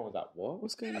athlete. Everyone was like, what?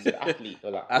 What's going on? I said athlete. They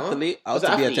were like, athlete? I was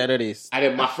to be a terrorist. And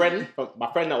then my friend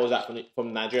that was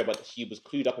from Nigeria, but she was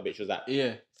clued up a bit. She was like,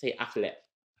 say athlete.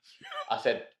 I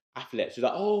said, athlete. She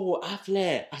was like, oh,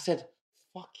 athlete. I said,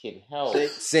 fucking hell.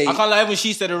 Say I can't lie, when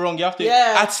she said it wrong, you have to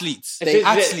athletes. Say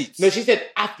athletes. No, she said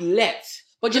athlete.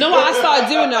 But you know what I started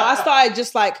doing now? I started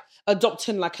just like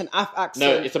adopting like an accent.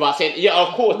 No, it's about saying,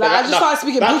 of course. Like, I just started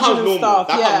speaking pidgin and stuff.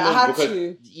 I had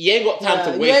to. You ain't got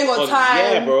time to waste. You ain't got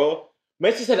time. Yeah, bro.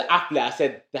 When she said athlete, I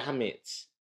said, damn it.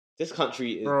 This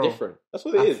country is different. That's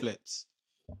what it is.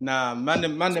 Nah,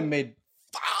 man made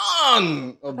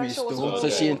fun of me still. So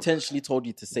she intentionally told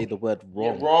you to say the word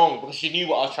wrong. Yeah, wrong, because she knew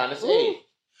what I was trying to say.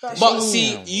 But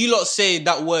see, you lot say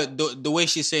that word, the way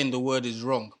she's saying the word is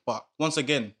wrong. But once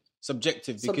again,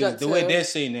 subjective because the way they're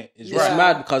saying it is right. It's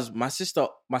mad because my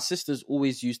sisters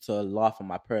always used to laugh at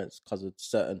my parents because of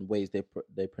certain ways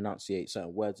they pronunciate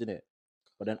certain words in it.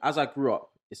 But then as I grew up,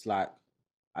 it's like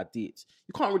I did.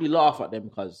 You can't really laugh at them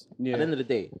because at the end of the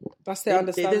day, that's their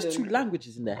understanding. There's two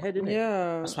languages in their head, innit?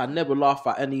 Yeah. That's why I never laugh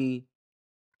at any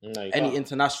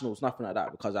internationals, nothing like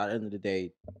that, because at the end of the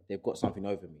day, they've got something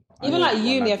over me. Even like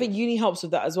uni, I think uni helps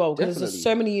with that as well because there's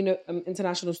so many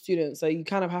international students, so you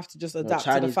kind of have to just adapt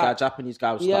to the fact. Japanese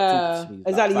guy will start talking to me.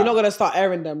 Exactly. You're not gonna start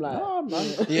airing them like. No,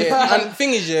 man. Yeah, and the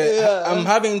thing is, I'm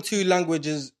having two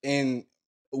languages in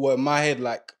my head.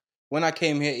 Like when I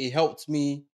came here, it helped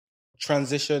me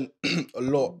transition a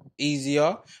lot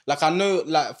easier. Like I know,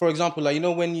 like for example, like you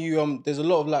know when you there's a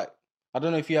lot of like I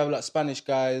don't know if you have like Spanish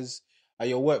guys at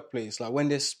your workplace, like when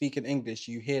they're speaking English,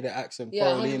 you hear the accent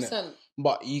thoroughly in it,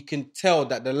 but you can tell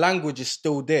that the language is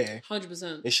still there.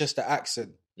 100%. It's just the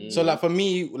accent. So like for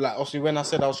me, like obviously when I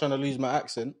said I was trying to lose my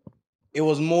accent, it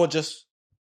was more just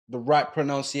the right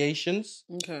pronunciations.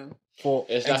 Okay. For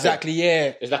it's exactly,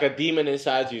 It's like a demon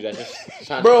inside you that just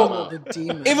trying bro, to come out. The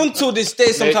demon. Even to this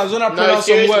day, sometimes when I pronounce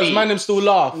some words, man, them still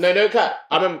laugh. No, cat.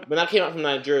 I remember when I came out from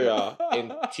Nigeria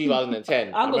in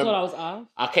 2010. I was what I was at.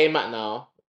 I came back now.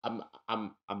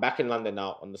 I'm back in London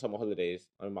now on the summer holidays.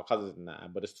 I'm with my cousins and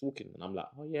that, but it's talking, and I'm like,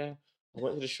 oh yeah, I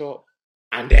went to the shop,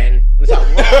 and then and it's like,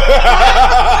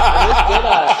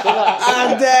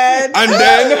 and then,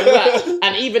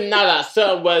 and even now, that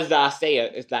certain words that I say,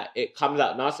 it's like it comes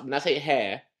out. Now when I say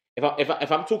hair,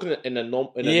 if I'm talking in a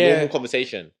normal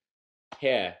conversation,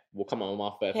 hair will come out of my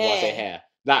mouth first. When I say hair,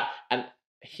 like and.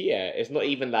 Here, it's not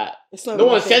even that. No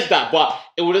one says that, but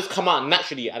it will just come out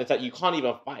naturally, and it's like you can't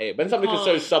even fight it. When something is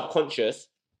so subconscious,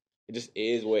 it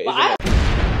is what it is.